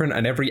website is different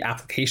and every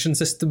application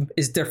system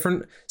is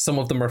different. Some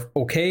of them are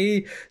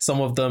okay.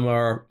 Some of them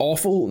are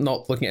awful.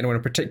 Not looking at anyone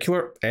in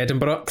particular.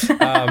 Edinburgh.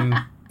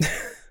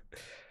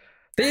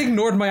 They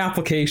ignored my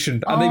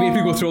application and they made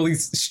me go through all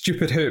these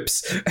stupid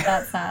hoops.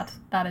 That's sad.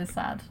 That is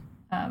sad.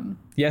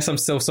 Yes, I'm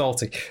still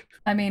salty.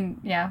 I mean,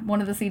 yeah,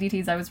 one of the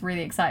CDTs I was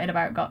really excited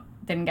about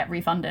didn't get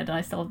refunded, and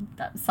I still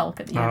sulk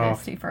at the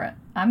university for it.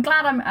 I'm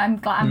glad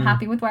I'm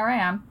happy with where I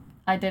am.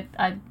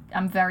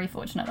 I'm very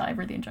fortunate that I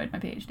really enjoyed my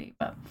PhD,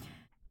 but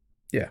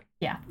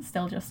yeah,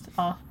 still just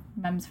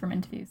memes from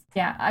interviews.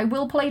 Yeah, I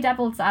will play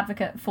devil's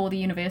advocate for the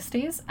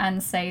universities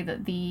and say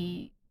that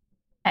the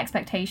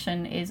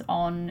expectation is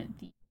on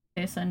the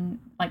person,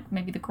 like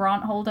maybe the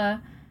grant holder,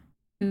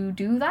 to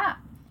do that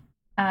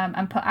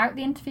and put out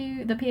the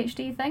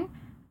PhD thing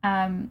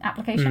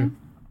application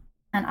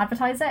and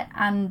advertise it,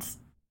 and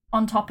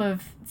on top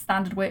of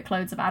standard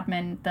workloads of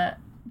admin that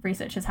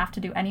researchers have to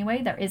do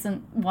anyway, there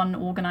isn't one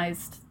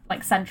organized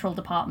like central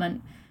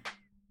department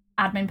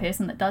admin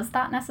person that does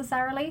that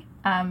necessarily.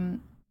 I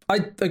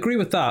agree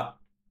with that,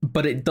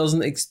 but it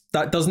doesn't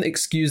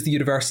excuse the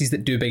universities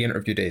that do big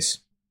interview days.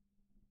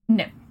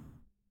 No,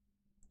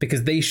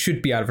 because they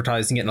should be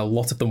advertising it, and a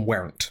lot of them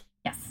weren't.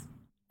 Yes.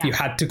 You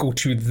had to go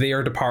to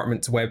their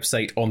department's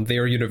website on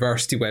their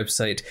university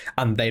website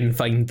and then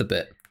find the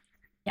bit.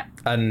 Yeah.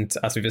 And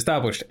as we've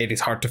established, it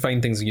is hard to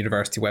find things on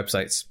university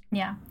websites.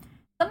 Yeah.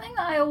 Something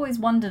that I always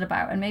wondered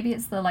about, and maybe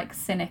it's the like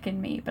cynic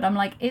in me, but I'm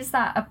like, is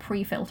that a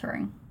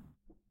pre-filtering?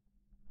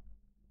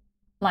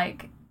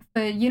 Like,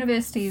 for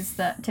universities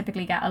that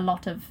typically get a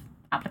lot of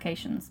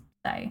applications,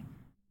 say,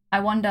 I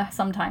wonder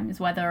sometimes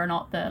whether or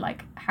not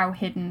how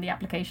hidden the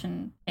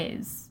application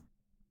is.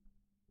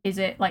 Is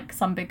it like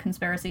some big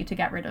conspiracy to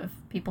get rid of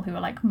people who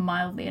are like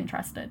mildly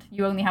interested?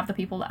 You only have the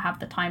people that have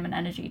the time and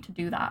energy to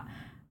do that.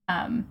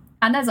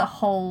 And there's a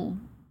whole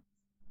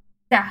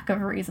stack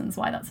of reasons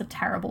why that's a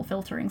terrible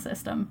filtering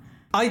system.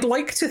 I'd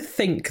like to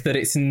think that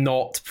it's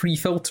not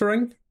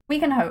pre-filtering. We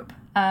can hope.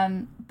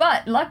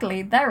 But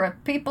luckily, there are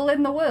people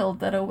in the world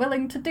that are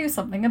willing to do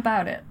something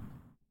about it.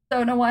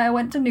 Don't know why I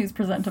went to news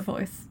presenter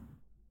voice.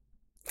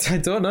 I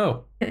don't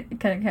know.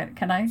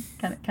 Can I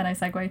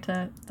segue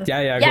to this?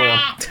 Yeah, go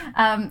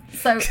on.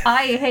 So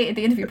I hated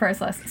the interview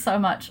process so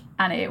much,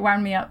 and it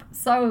wound me up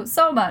so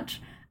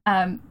much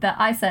that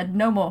I said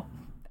no more.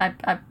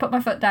 I put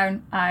my foot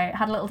down, I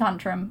had a little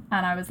tantrum,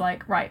 and I was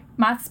like, right,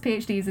 maths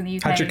PhDs in the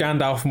UK. Had your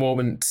Gandalf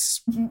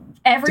moments.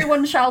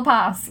 Everyone shall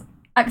pass.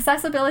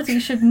 Accessibility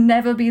should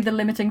never be the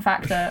limiting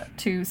factor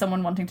to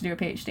someone wanting to do a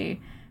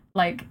PhD.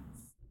 Like,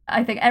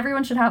 I think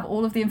everyone should have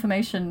all of the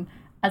information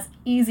as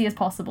easy as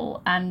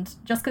possible, and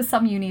just because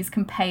some unis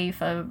can pay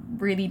for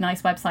really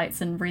nice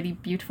websites and really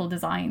beautiful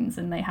designs,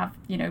 and they have,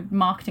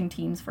 marketing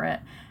teams for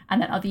it,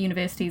 and then other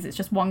universities, it's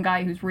just one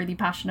guy who's really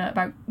passionate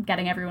about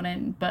getting everyone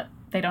in, but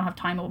they don't have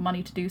time or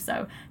money to do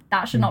so.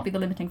 That should not be the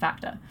limiting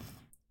factor.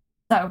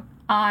 So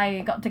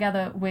I got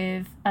together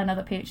with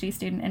another PhD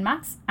student in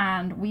maths,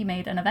 and we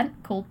made an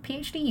event called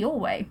PhD Your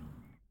Way.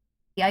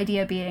 The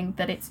idea being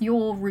that it's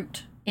your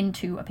route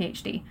into a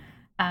PhD.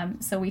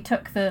 So we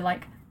took the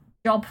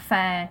job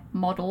fair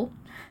model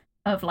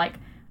of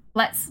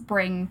let's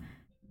bring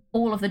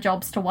all of the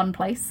jobs to one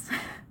place,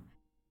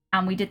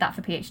 and we did that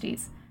for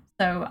PhDs.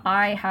 So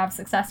I have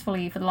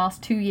successfully, for the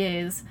last 2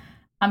 years,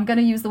 I'm going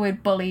to use the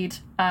word bullied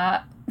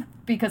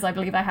because I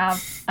believe I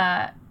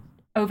have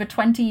over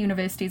 20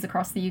 universities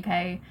across the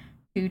UK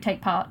to take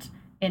part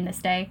in this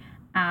day,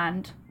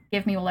 and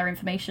give me all their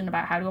information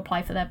about how to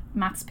apply for their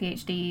maths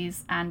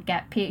PhDs and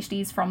get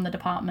PhDs from the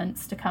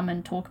departments to come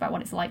and talk about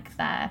what it's like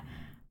there,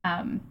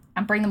 and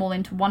bring them all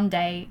into one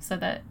day so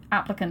that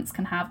applicants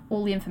can have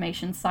all the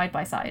information side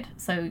by side.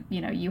 So,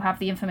 you have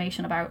the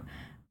information about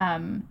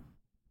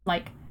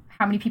like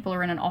how many people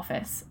are in an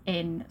office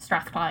in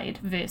Strathclyde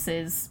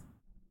versus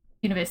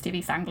University of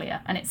East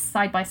Anglia, and it's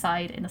side by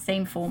side in the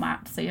same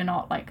format, so you're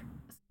not like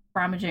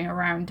rummaging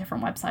around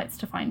different websites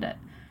to find it.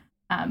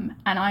 And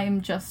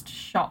I'm just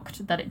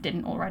shocked that it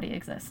didn't already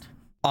exist.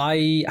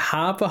 I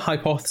have a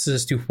hypothesis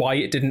as to why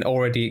it didn't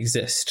already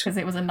exist. Because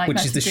it was a nightmare.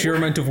 Which is the sheer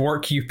amount of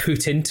work you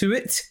put into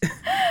it.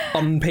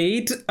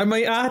 Unpaid, I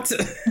might add.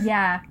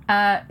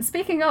 Yeah.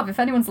 Speaking of, if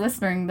anyone's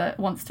listening that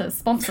wants to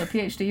sponsor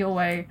PhD Your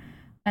Way,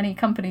 any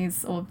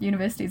companies or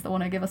universities that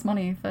want to give us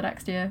money for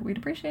next year, we'd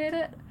appreciate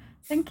it.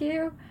 Thank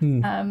you.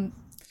 You can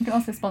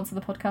also sponsor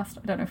the podcast.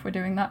 I don't know if we're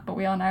doing that, but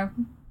we are now.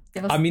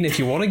 Give us... I mean, if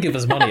you want to give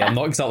us money, I'm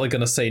not exactly going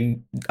to say...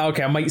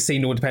 Okay, I might say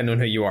no depending on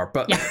who you are,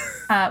 but...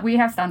 Yeah, we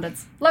have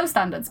standards. Low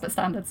standards, but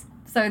standards.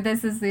 So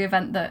this is the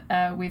event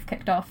that we've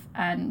kicked off,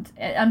 and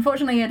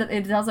unfortunately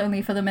it does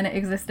only for the minute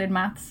exist in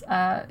maths.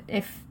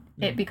 If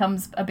it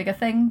becomes a bigger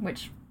thing,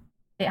 which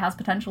it has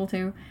potential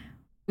to,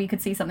 we could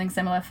see something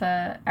similar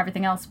for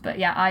everything else. But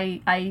yeah,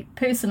 I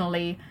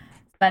personally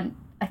spent,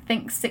 I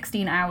think,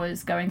 16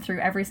 hours going through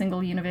every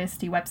single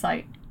university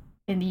website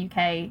in the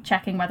UK,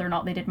 checking whether or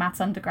not they did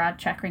maths undergrad,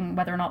 checking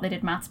whether or not they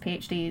did maths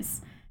PhDs,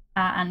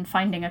 and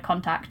finding a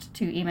contact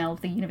to email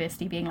the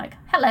university being like,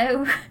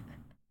 hello,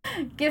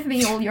 give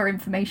me all your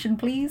information,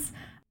 please.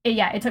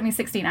 It took me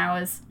 16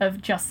 hours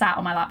of just sat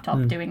on my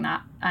laptop doing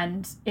that.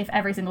 And if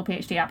every single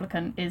PhD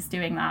applicant is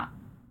doing that,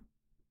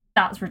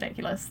 that's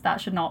ridiculous.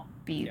 That should not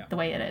be the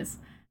way it is.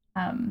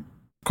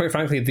 Quite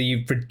frankly,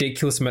 the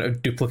ridiculous amount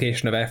of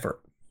duplication of effort.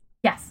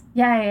 Yes.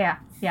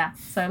 Yeah.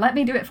 So let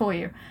me do it for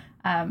you.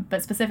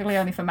 But specifically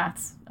only for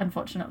maths,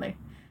 unfortunately.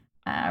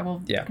 I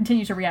will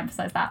continue to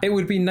re-emphasize that. It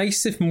would be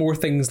nice if more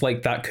things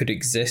like that could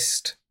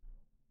exist,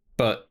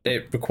 but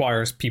it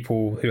requires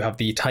people who have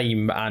the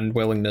time and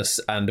willingness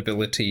and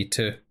ability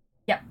to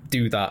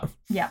do that.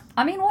 Yeah.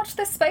 I mean, watch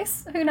this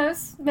space. Who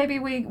knows? Maybe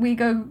we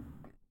go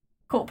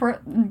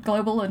corporate and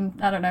global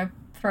and, I don't know,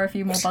 throw a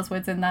few more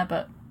buzzwords in there,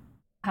 but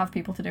have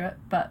people to do it.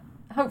 But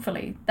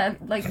hopefully,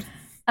 like...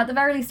 At the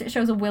very least, it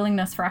shows a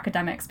willingness for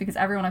academics, because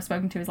everyone I've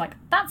spoken to is like,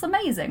 that's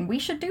amazing, we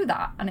should do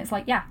that. And it's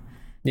like, yeah.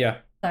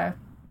 So,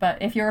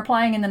 but if you're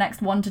applying in the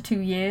next 1 to 2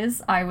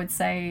 years, I would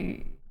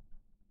say,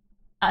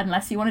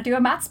 unless you want to do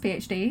a maths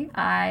PhD,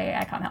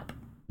 I can't help.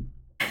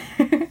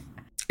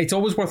 It's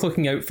always worth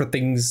looking out for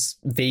things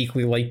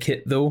vaguely like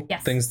it, though.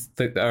 Yes. Things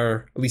that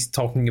are at least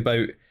talking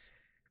about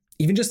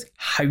even just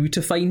how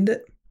to find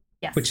it.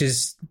 Yes. Which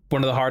is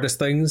one of the hardest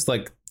things.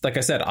 Like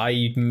I said,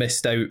 I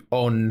missed out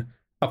on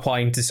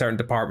applying to certain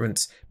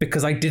departments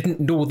because I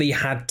didn't know they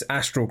had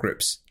astro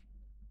groups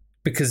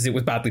because it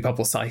was badly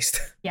publicized.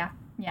 Yeah.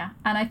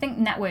 And I think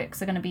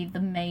networks are going to be the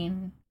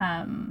main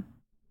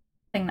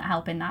thing that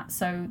help in that.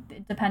 So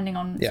depending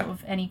on sort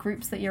of any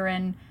groups that you're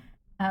in,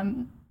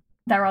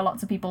 there are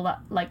lots of people that,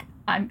 like,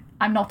 I'm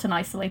not an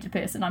isolated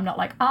person. I'm not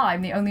like,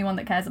 I'm the only one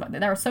that cares about it.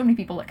 There are so many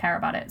people that care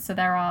about it. So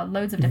there are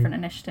loads of different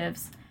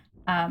initiatives.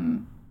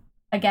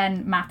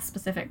 Again, math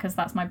specific because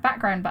that's my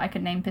background, but I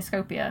can name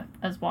Piscopia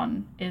as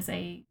one, is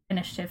a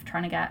initiative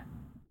trying to get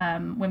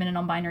women and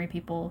non-binary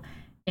people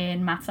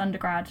in maths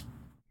undergrad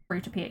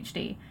through to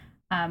PhD.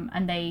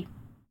 And they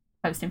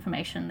post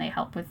information, they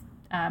help with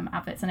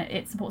adverts, and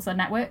it supports a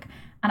network.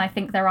 And I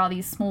think there are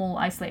these small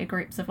isolated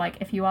groups of, like,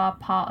 if you are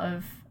part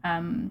of,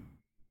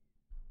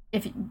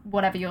 if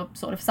whatever your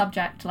sort of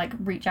subject, like,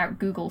 reach out,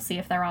 Google, see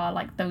if there are,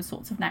 like, those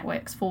sorts of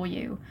networks for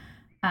you.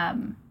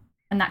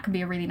 And that can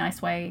be a really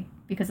nice way,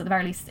 because at the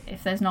very least,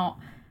 if there's not,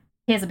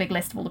 here's a big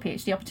list of all the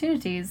PhD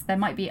opportunities, there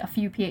might be a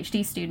few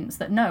PhD students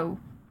that know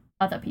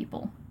other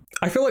people.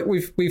 I feel like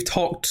we've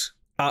talked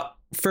at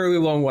fairly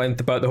long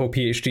length about the whole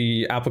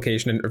PhD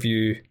application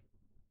interview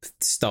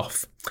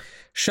stuff.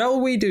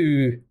 Shall we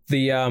do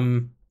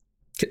the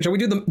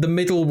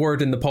middle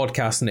word in the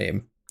podcast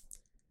name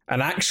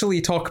and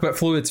actually talk about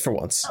fluids for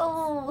once?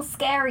 Oh,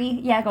 scary.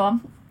 Yeah, go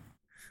on.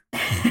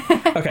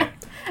 Okay.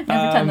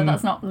 Pretend that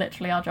that's not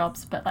literally our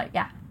jobs, but, like,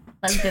 yeah,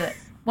 let's do it.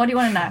 What do you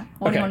want to know?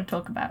 What do you want to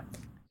talk about?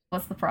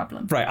 What's the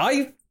problem?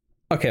 Right.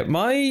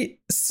 My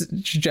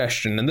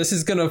suggestion, and this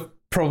is going to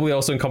probably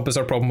also encompass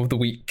our problem of the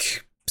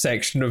week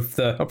section of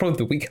the, or problem of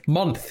the week,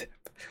 month.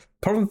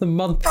 Problem of the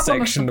month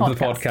section of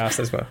the podcast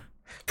as well.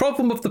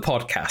 Problem of the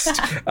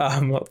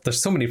podcast.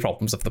 There's so many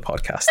problems of the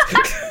podcast.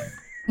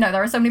 No,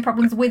 there are so many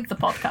problems with the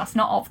podcast,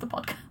 not of the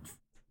podcast.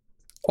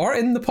 Or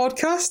in the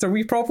podcast? Are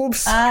we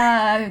problems?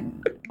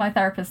 My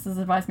therapist has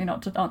advised me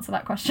not to answer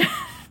that question.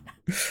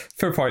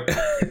 Fair point.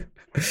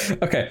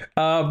 Okay.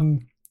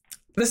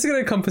 This is going to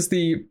encompass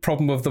the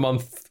problem of the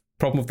month,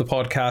 problem of the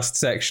podcast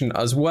section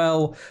as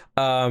well.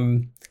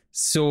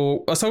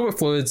 So let's talk about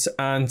fluids,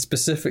 and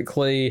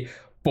specifically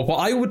what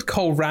I would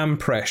call ram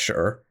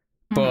pressure,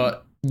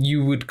 but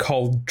you would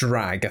call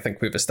drag, I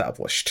think we've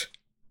established.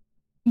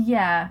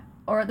 Yeah.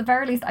 or at the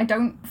very least, I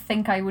don't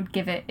think I would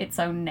give it its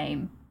own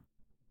name.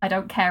 I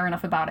don't care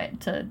enough about it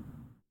to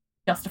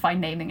justify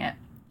naming it.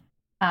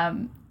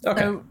 Okay.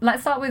 So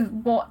let's start with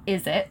what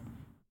is it?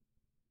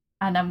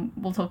 And then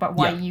we'll talk about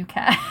why you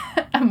care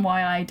and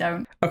why I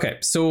don't. Okay,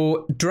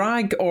 so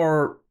drag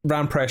or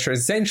ram pressure,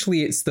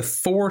 essentially it's the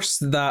force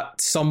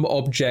that some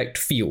object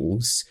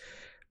feels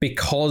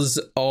because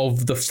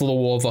of the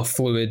flow of a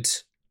fluid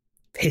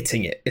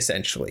hitting it,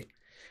 essentially.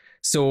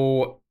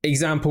 So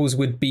examples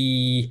would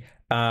be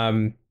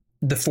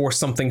the force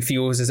something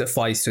feels as it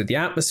flies through the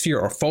atmosphere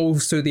or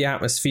falls through the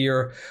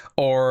atmosphere,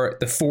 or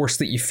the force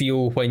that you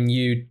feel when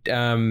you...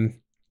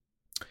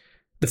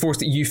 the force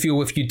that you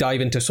feel if you dive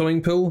into a swimming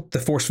pool, the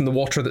force from the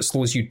water that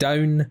slows you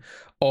down,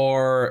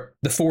 or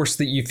the force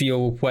that you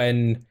feel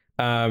when,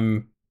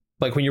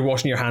 like when you're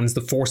washing your hands,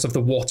 the force of the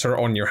water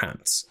on your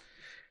hands.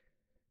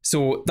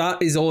 So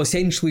that is all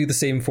essentially the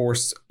same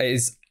force. It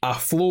is a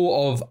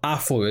flow of a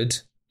fluid,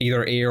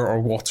 either air or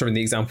water in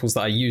the examples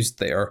that I used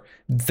there,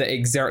 that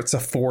exerts a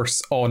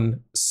force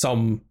on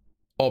some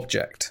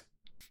object.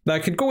 Now I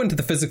could go into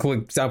the physical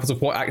examples of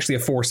what actually a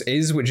force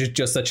is, which is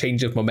just a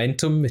change of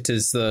momentum. It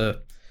is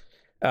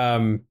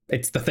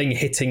it's the thing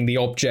hitting the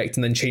object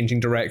and then changing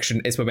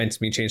direction. Its momentum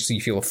being changed, so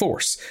you feel a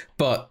force.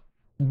 But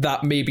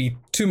that may be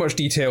too much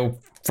detail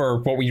for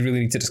what we really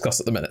need to discuss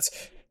at the minute.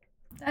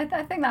 I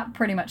think that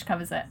pretty much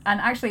covers it.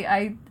 And actually,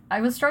 I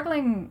was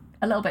struggling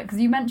a little bit because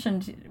you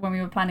mentioned when we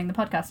were planning the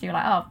podcast, you were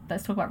like, oh,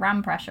 let's talk about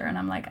ram pressure. And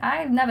I'm like,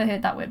 I've never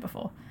heard that word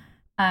before.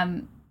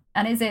 And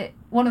is it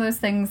one of those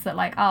things that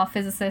like our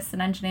physicists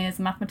and engineers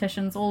and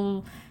mathematicians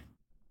all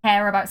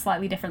care about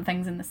slightly different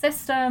things in the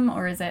system,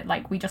 or is it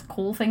like we just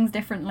call things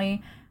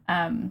differently?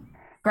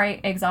 Great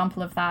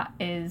example of that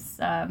is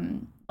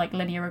like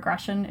linear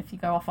regression. If you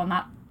go off on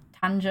that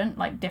tangent,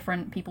 like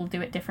different people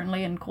do it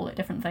differently and call it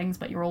different things,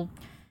 but you're all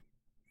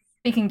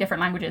speaking different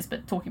languages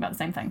but talking about the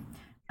same thing.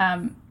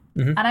 And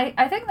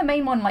I think the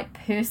main one, like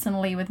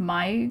personally with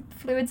my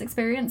fluids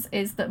experience,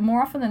 is that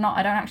more often than not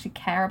I don't actually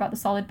care about the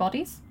solid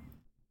bodies.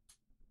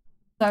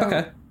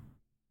 So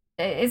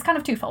it's kind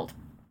of twofold.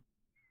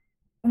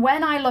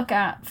 When I look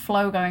at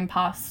flow going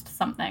past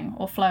something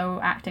or flow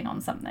acting on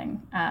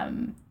something,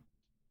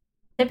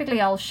 typically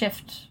I'll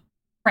shift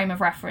frame of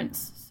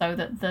reference so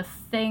that the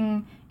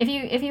thing, if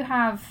you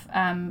have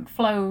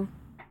flow,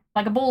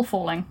 like a ball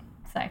falling,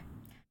 say,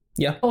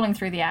 falling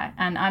through the air,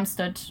 and I'm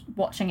stood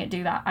watching it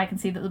do that, I can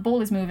see that the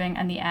ball is moving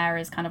and the air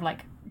is kind of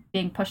like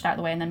being pushed out of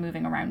the way and then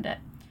moving around it.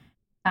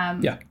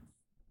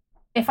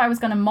 If I was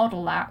going to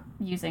model that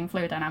using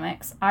fluid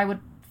dynamics, I would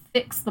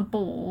fix the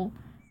ball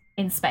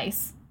in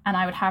space, and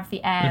I would have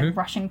the air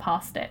rushing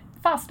past it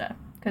faster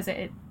because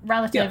it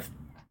relative.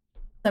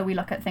 So we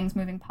look at things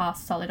moving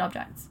past solid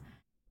objects.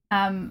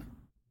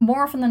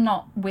 More often than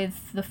not,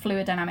 with the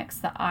fluid dynamics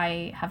that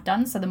I have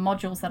done, so the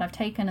modules that I've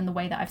taken and the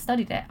way that I've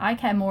studied it, I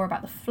care more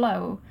about the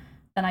flow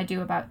than I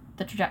do about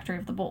the trajectory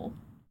of the ball,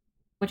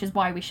 which is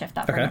why we shift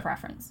that frame of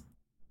reference.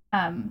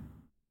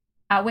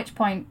 At which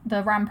point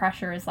the ram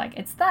pressure is like,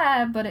 it's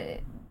there, but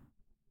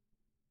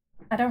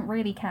I don't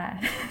really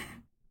care.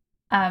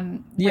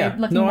 We're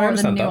looking more at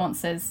the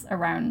nuances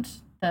around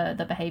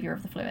the behavior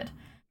of the fluid.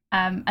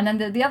 And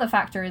then the other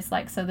factor is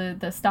like, so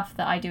the stuff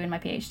that I do in my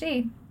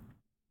PhD,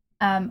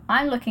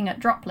 I'm looking at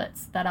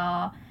droplets that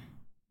are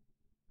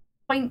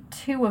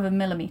 0.2 of a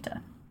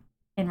millimeter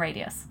in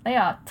radius. They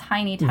are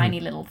tiny, tiny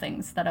little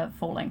things that are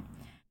falling.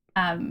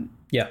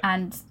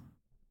 And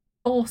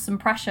force and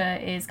pressure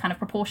is kind of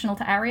proportional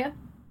to area.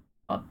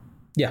 Or,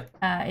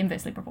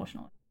 inversely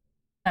proportional.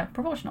 No,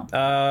 proportional.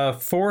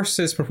 Force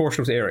is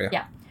proportional to area.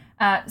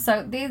 Yeah.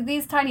 So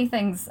these tiny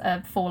things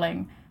are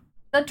falling.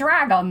 The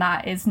drag on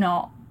that is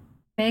not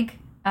big.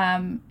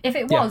 If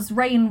it was,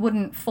 rain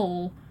wouldn't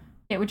fall.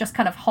 It would just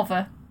kind of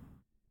hover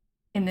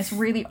in this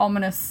really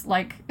ominous,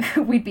 like,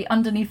 we'd be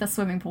underneath a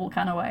swimming pool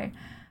kind of way.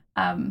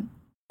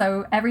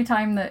 So every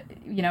time that,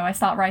 I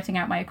start writing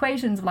out my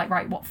equations of like,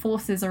 right, what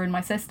forces are in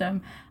my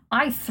system,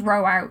 I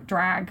throw out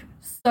drag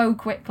so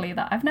quickly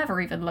that I've never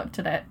even looked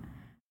at it.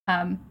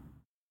 And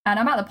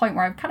I'm at the point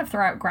where I kind of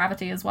throw out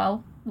gravity as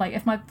well. Like,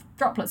 if my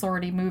droplet's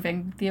already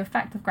moving, the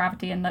effect of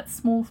gravity in that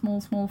small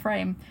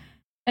frame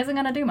isn't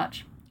going to do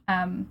much.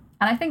 And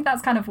I think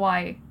that's kind of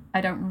why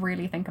I don't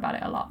really think about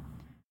it a lot.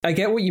 I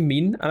get what you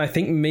mean, and I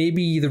think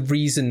maybe the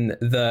reason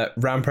that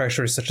ram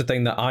pressure is such a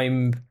thing that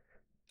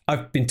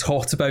I've been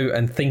taught about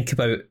and think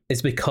about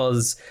is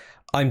because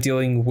I'm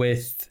dealing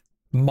with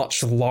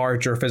much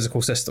larger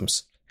physical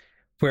systems.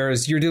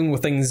 Whereas you're dealing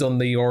with things on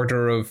the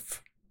order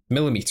of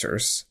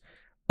millimeters.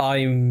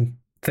 I'm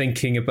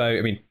thinking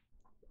about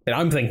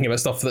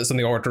stuff that's on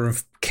the order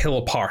of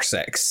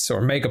kiloparsecs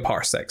or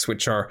megaparsecs,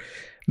 which are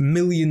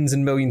millions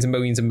and millions and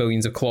millions and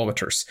millions of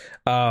kilometers.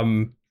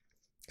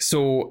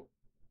 So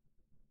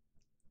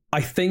I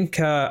think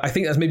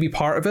that's maybe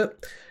part of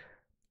it.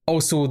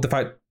 Also, the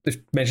fact that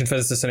mentioned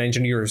physicists and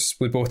engineers,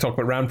 we both talk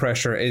about ram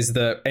pressure, is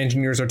that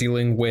engineers are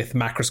dealing with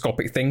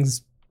macroscopic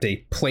things,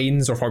 say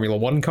planes or Formula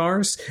One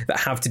cars, that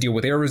have to deal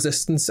with air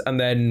resistance, and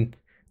then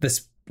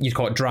this, you'd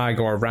call it drag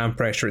or ram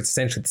pressure, it's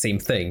essentially the same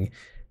thing.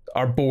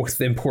 are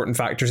both important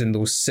factors in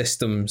those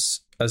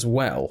systems as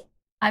well.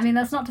 I mean,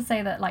 that's not to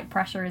say that like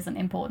pressure isn't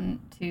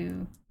important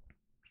to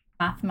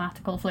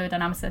mathematical fluid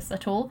dynamicists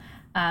at all.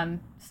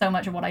 So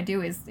much of what I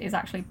do is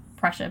actually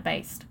pressure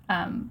based.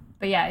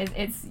 But yeah,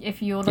 it's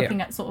if you're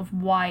looking at sort of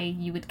why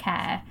you would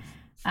care.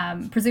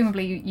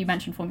 Presumably you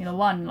mentioned Formula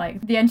One,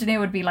 like the engineer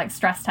would be like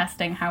stress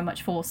testing how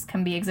much force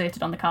can be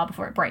exerted on the car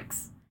before it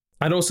breaks.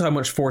 And also how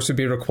much force would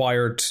be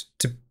required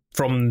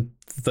from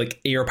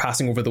like air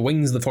passing over the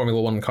wings of the Formula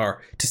One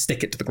car to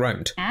stick it to the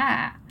ground.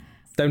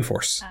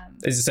 Downforce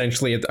is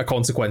essentially a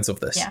consequence of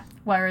this. Yeah,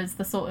 whereas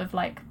the sort of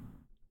like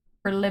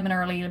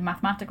preliminarily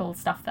mathematical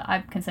stuff that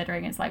I'm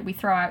considering, it's like we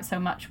throw out so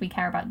much, we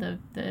care about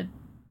the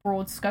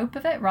broad scope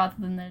of it rather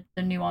than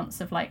the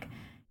nuance of like,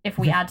 if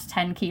we add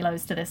 10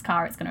 kilos to this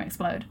car, it's going to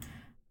explode.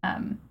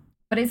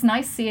 But it's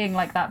nice seeing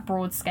like that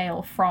broad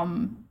scale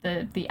from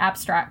the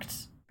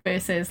abstract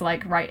versus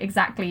like, right,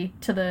 exactly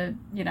to the,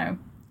 you know,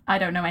 I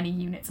don't know any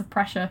units of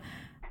pressure,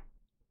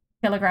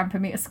 kilogram per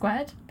meter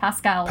squared,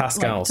 Pascals.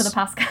 Like, to the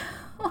Pascal.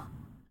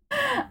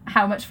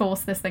 How much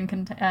force this thing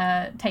can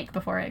take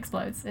before it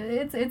explodes.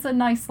 It's a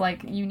nice,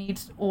 like, you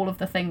need all of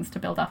the things to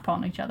build up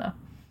on each other.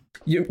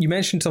 You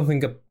mentioned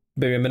something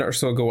maybe a minute or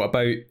so ago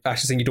about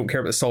actually saying you don't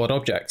care about the solid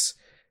objects.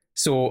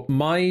 So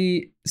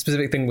my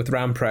specific thing with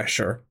ram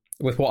pressure,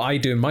 with what I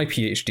do in my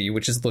PhD,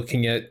 which is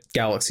looking at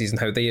galaxies and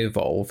how they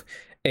evolve,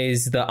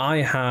 is that I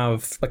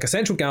have like a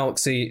central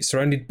galaxy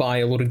surrounded by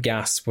a load of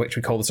gas, which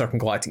we call the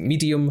circumgalactic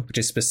medium, which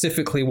is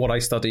specifically what I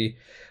study.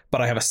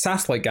 But I have a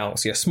satellite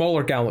galaxy, a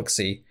smaller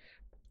galaxy,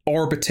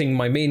 orbiting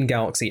my main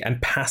galaxy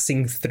and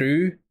passing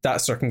through that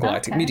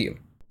circumgalactic medium.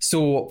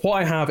 So what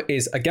I have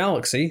is a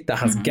galaxy that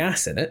has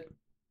gas in it.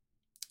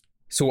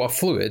 So a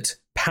fluid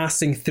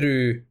passing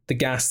through the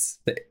gas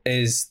that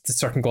is the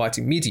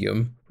circumgalactic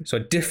medium. So a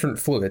different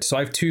fluid. So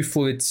I have two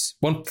fluids,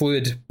 one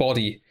fluid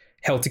body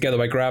held together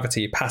by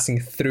gravity passing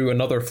through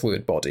another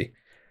fluid body.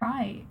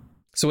 Right.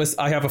 So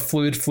I have a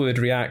fluid-fluid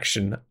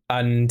reaction,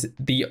 and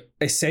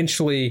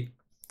essentially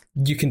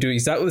you can do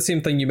exactly the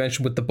same thing you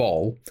mentioned with the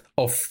ball,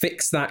 of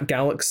fix that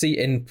galaxy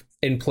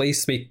in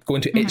place, go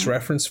into its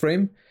reference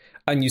frame,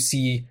 and you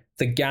see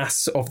the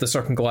gas of the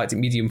circumgalactic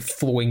medium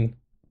flowing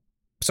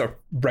sort of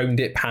round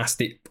it,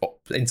 past it,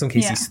 in some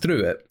cases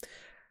through it,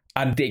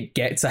 and it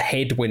gets a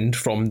headwind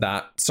from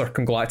that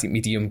circumgalactic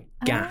medium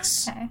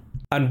gas. Okay.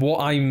 And what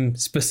I'm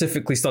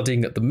specifically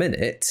studying at the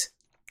minute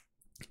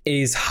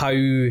is how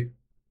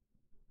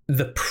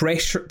the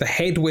pressure, the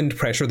headwind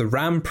pressure, the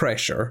ram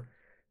pressure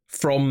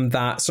from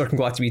that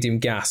circumgalactic medium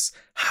gas,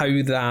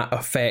 how that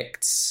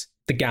affects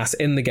the gas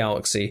in the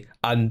galaxy.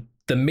 And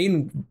the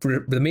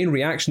main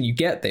reaction you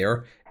get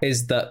there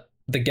is that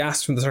the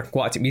gas from the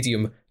circumgalactic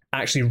medium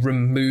actually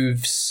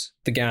removes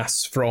the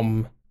gas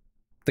from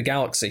the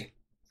galaxy.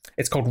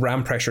 It's called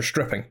ram pressure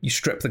stripping. You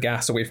strip the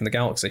gas away from the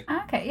galaxy.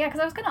 Okay, yeah, because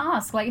I was going to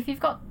ask, like, if you've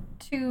got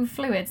two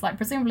fluids, like,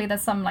 presumably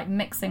there's some, like,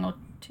 mixing or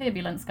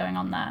turbulence going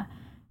on there.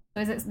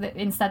 So is it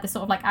instead this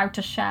sort of, like,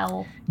 outer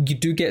shell? You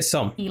do get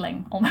some.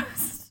 Healing,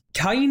 almost.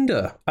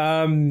 Kinda.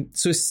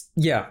 So,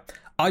 yeah.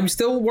 I'm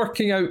still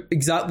working out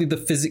exactly the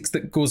physics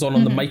that goes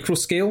on the micro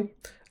scale,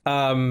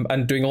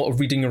 and doing a lot of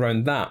reading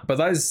around that. But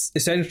that is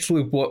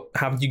essentially what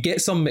happens. You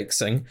get some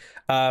mixing.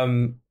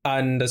 And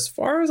as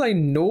far as I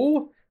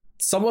know,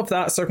 some of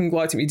that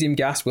circumgalactic medium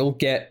gas will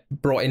get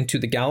brought into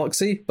the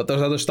galaxy, but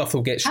there's other stuff that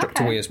will get stripped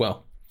away as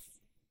well.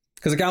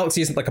 Because a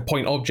galaxy isn't like a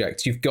point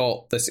object. You've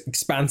got this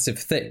expansive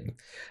thing.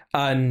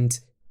 And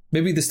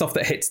maybe the stuff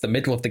that hits the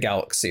middle of the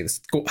galaxy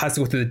has to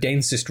go through the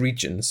densest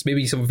regions.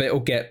 Maybe some of it will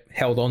get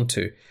held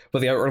onto,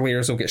 but the outer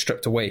layers will get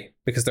stripped away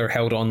because they're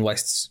held on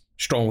less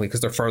strongly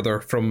because they're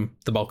further from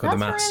the bulk of the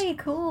mass. That's really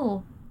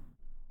cool.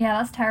 Yeah,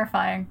 that's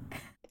terrifying.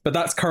 But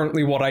that's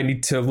currently what I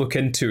need to look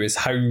into, is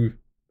how...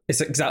 It's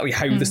exactly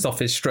how the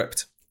stuff is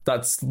stripped.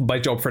 That's my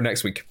job for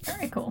next week.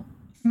 Very cool.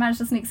 You managed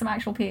to sneak some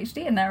actual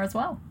PhD in there as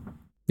well.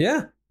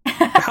 Yeah.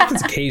 It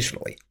happens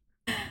occasionally.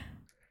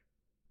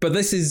 But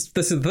this is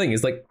the thing,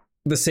 is like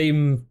the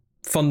same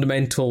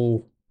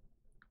fundamental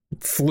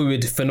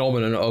fluid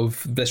phenomenon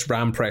of this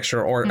ram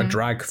pressure or a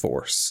drag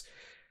force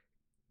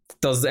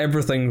does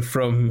everything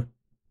from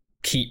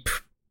keep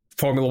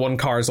Formula One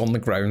cars on the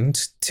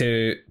ground,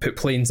 to put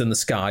planes in the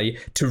sky,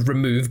 to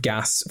remove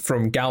gas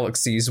from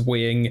galaxies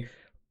weighing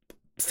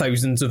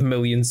thousands of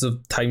millions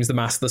of times the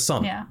mass of the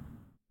sun. Yeah.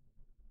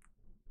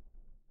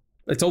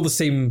 It's all the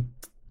same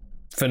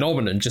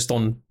phenomenon, just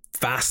on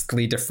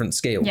vastly different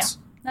scales.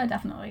 Yeah, no,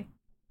 definitely.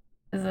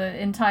 There's an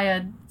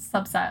entire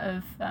subset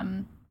of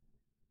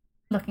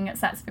looking at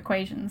sets of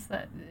equations,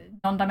 that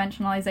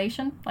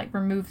non-dimensionalization, like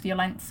remove your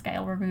length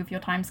scale, remove your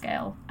time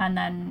scale, and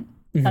then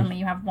suddenly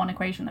you have one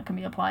equation that can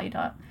be applied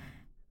at,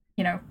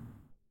 you know,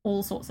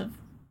 all sorts of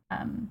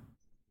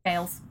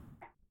scales.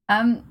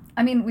 I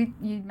mean,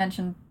 you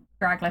mentioned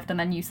drag lift, and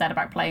then you said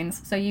about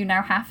planes, so you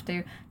now have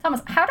to tell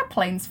us, how do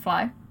planes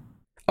fly?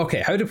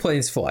 Okay, how do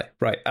planes fly?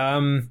 Right.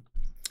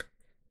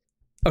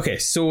 Okay,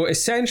 so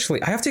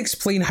essentially, I have to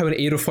explain how an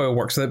aerofoil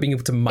works without being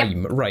able to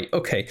mime. Yep. Right.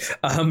 Okay.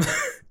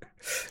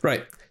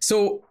 Right.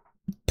 So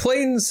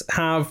planes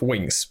have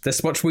wings.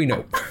 This much we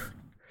know.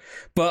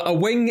 But a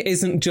wing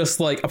isn't just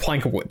like a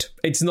plank of wood.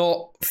 It's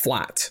not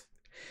flat.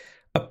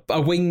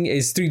 A wing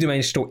is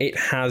three-dimensional. It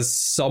has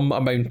some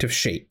amount of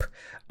shape.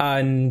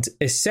 And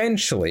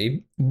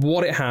essentially,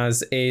 what it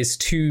has is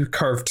two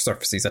curved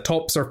surfaces, a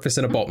top surface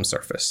and a bottom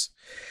surface.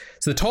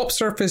 So the top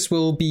surface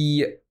will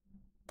be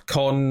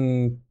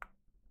concave?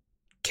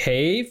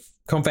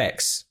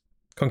 Convex?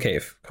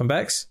 Concave?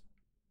 Convex?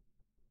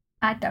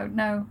 I don't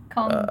know.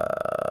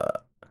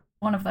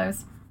 One of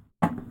those.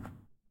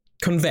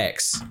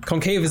 Convex.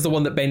 Concave is the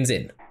one that bends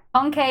in.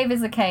 Concave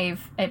is a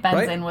cave. It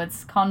bends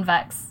inwards.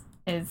 Convex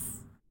is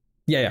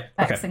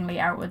vexingly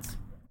outwards.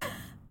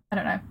 I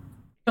don't know.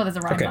 Sure, there's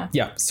a rhyme there.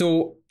 Yeah.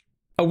 So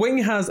a wing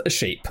has a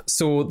shape.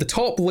 So the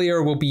top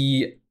layer will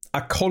be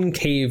a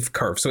concave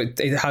curve. So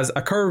it has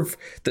a curve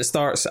that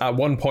starts at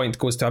one point,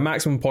 goes to a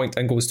maximum point,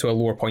 and goes to a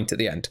lower point at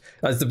the end.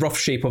 That's the rough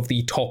shape of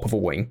the top of a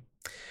wing.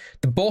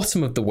 The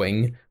bottom of the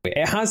wing,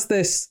 it has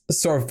this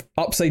sort of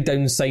upside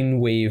down sine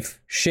wave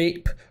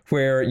shape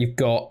where you've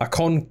got a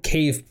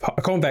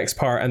convex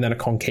part and then a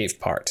concave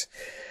part.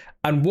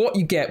 And what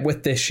you get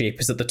with this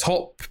shape is that the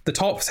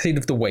top side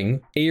of the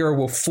wing, air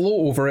will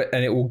flow over it,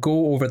 and it will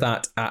go over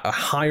that at a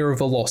higher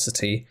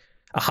velocity,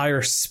 a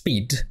higher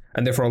speed,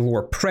 and therefore a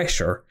lower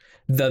pressure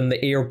than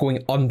the air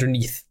going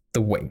underneath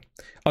the wing.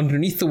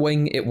 Underneath the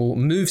wing, it will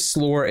move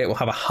slower, it will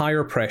have a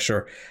higher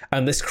pressure,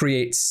 and this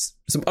creates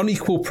some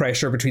unequal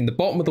pressure between the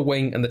bottom of the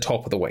wing and the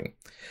top of the wing.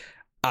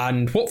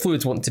 And what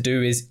fluids want to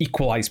do is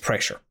equalize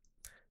pressure.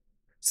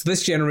 So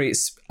this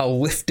generates a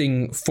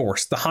lifting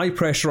force. The high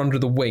pressure under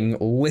the wing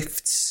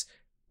lifts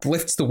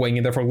the wing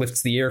and therefore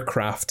lifts the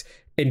aircraft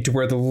into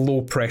where the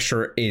low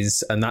pressure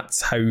is, and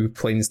that's how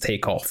planes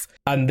take off.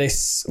 And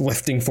this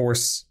lifting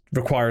force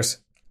requires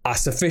a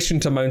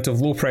sufficient amount of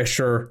low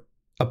pressure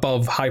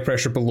above, high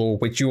pressure below,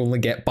 which you only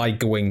get by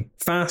going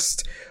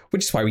fast,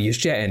 which is why we use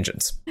jet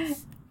engines.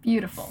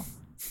 Beautiful.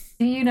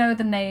 Do you know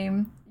the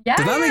name? Yeah.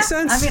 Did that make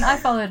sense? I mean, I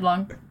followed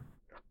along.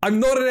 I'm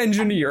not an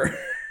engineer.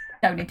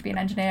 Don't need to be an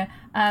engineer.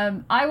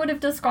 I would have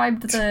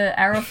described the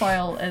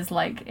aerofoil as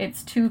like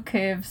it's two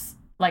curves,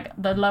 like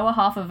the lower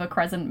half of a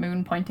crescent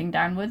moon pointing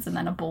downwards and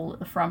then a ball at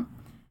the front,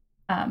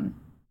 to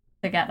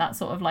get that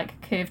sort of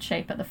like curved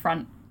shape at the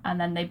front. And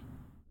then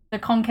the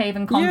concave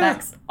and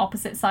convex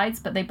opposite sides,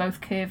 but they both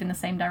curve in the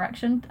same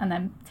direction and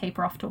then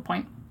taper off to a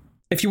point.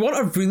 If you want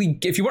a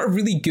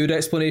really good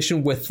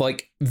explanation with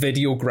like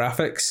video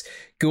graphics,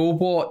 go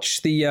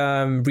watch the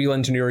real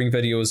engineering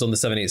videos on the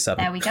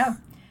 787. There we go.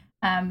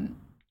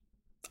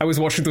 I was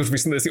watching those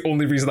recently. That's the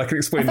only reason I can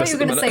explain this. I thought you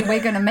were going to say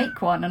we're going to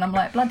make one, and I'm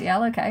like, bloody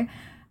hell, okay.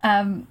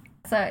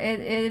 So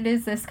it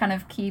is this kind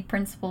of key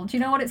principle. Do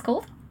you know what it's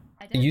called?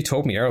 You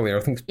told me earlier.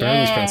 I think it's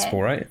Bernoulli's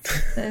principle, right?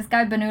 So this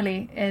guy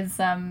Bernoulli is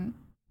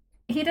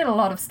he did a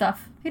lot of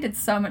stuff. He did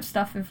so much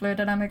stuff in fluid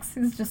dynamics.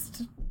 He's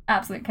just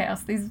absolute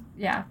chaos.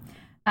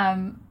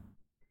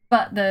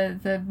 But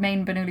the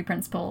main Bernoulli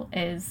principle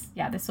is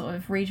this sort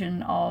of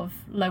region of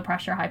low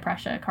pressure, high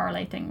pressure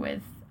correlating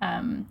with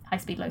high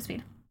speed, low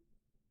speed.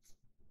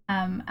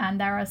 And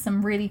there are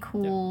some really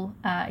cool,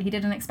 he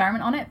did an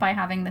experiment on it by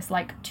having this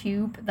like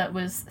tube that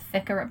was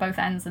thicker at both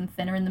ends and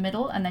thinner in the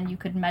middle, and then you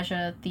could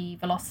measure the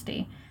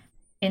velocity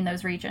in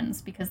those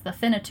regions because the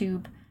thinner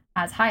tube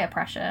has higher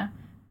pressure,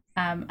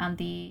 and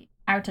the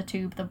outer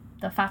tube,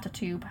 the fatter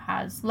tube,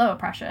 has lower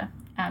pressure.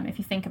 If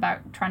you think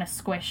about trying to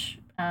squish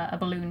a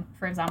balloon,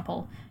 for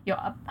example,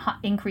 you're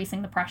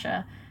increasing the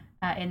pressure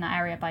in that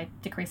area by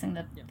decreasing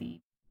the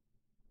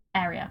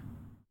area.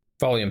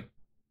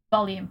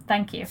 Volume,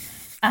 thank you.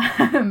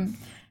 And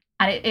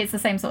it's the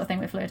same sort of thing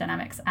with fluid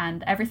dynamics,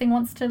 and everything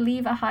wants to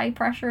leave a high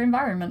pressure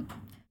environment.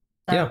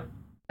 So,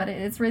 but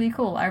it's really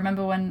cool. I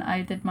remember when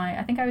I did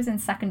I think I was in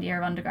second year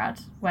of undergrad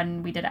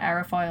when we did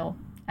aerofoil,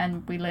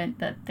 and we learned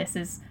that this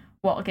is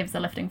what gives the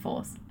lifting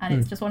force. And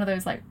it's just one of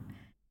those, like,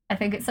 I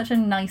think it's such a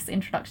nice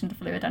introduction to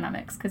fluid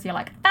dynamics because you're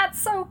like,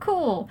 that's so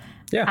cool.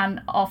 Yeah.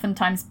 And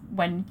oftentimes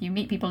when you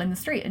meet people in the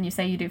street and you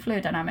say you do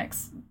fluid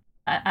dynamics,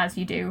 as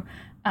you do,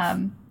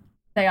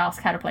 they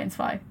ask how do planes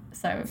fly.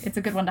 So it's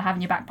a good one to have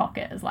in your back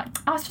pocket as like,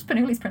 it's just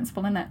Bernoulli's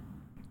principle, isn't it?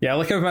 Yeah,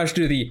 like I've managed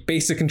to do the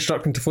basic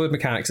introduction to fluid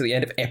mechanics at the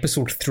end of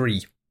episode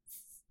 3.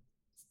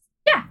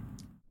 Yeah.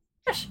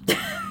 Gosh.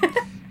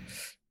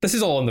 This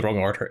is all in the wrong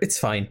order. It's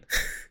fine.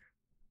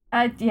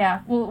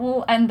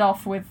 We'll end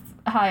off with,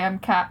 hi, I'm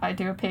Kat. I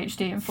do a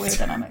PhD in fluid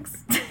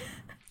dynamics.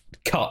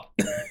 Cut.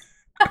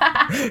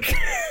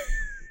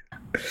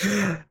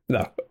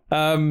 No.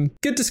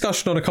 Good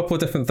discussion on a couple of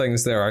different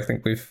things there. I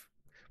think we've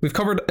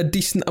covered a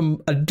decent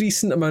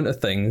amount of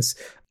things.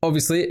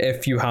 Obviously,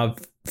 if you have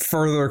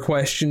further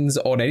questions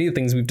on any of the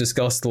things we've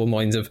discussed along the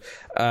lines of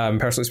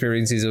personal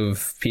experiences of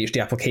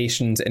PhD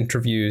applications,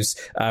 interviews,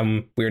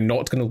 we're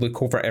not going to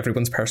look over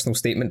everyone's personal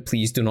statement.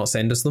 Please do not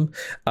send us them.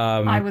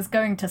 I was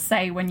going to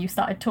say when you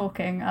started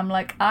talking, I'm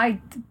like,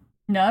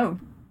 no.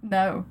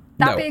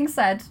 That being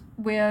said,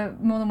 we're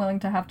more than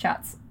willing to have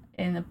chats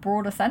in a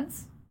broader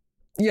sense.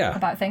 Yeah.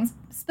 about things.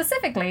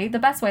 Specifically, the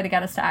best way to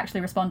get us to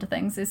actually respond to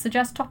things is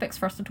suggest topics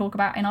for us to talk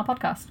about in our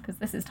podcast, because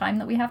this is time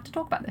that we have to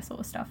talk about this sort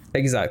of stuff.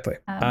 Exactly.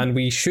 And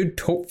we should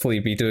hopefully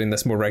be doing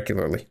this more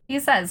regularly. He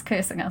says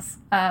cursing us.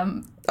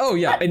 Oh,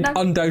 yeah, no.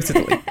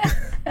 Undoubtedly.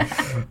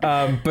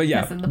 But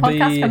yeah. Listen, the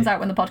podcast comes out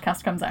when the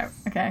podcast comes out,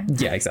 okay?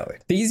 Yeah, exactly.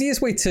 The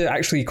easiest way to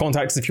actually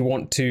contact us if you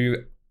want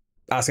to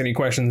ask any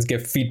questions,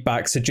 give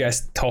feedback,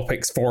 suggest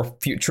topics for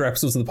future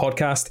episodes of the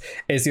podcast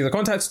is either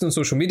contact us on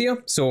social media.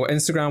 So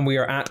Instagram, we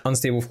are at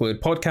Unstable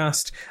Fluid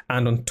Podcast,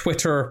 and on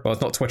Twitter, well,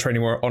 it's not Twitter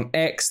anymore, on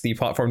X, the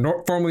platform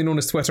formerly known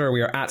as Twitter,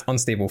 we are at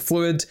Unstable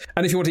Fluid.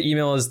 And if you want to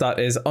email us, that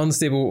is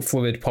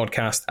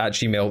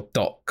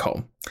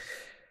unstablefluidpodcast@gmail.com.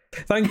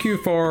 Thank you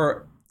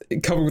for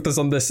coming with us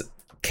on this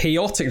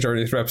chaotic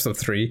journey through episode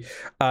 3,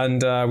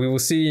 and we will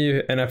see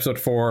you in episode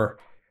 4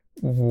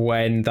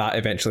 when that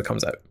eventually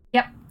comes out.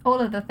 Yep, all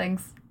of the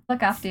things.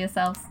 Look after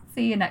yourselves.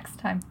 See you next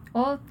time.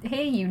 Or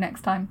hear you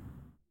next time.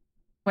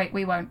 Wait,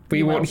 we won't.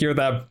 We won't hear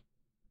them.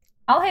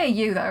 I'll hear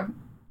you, though.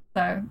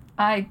 So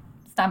I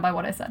stand by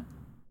what I said.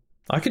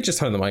 I could just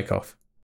turn the mic off.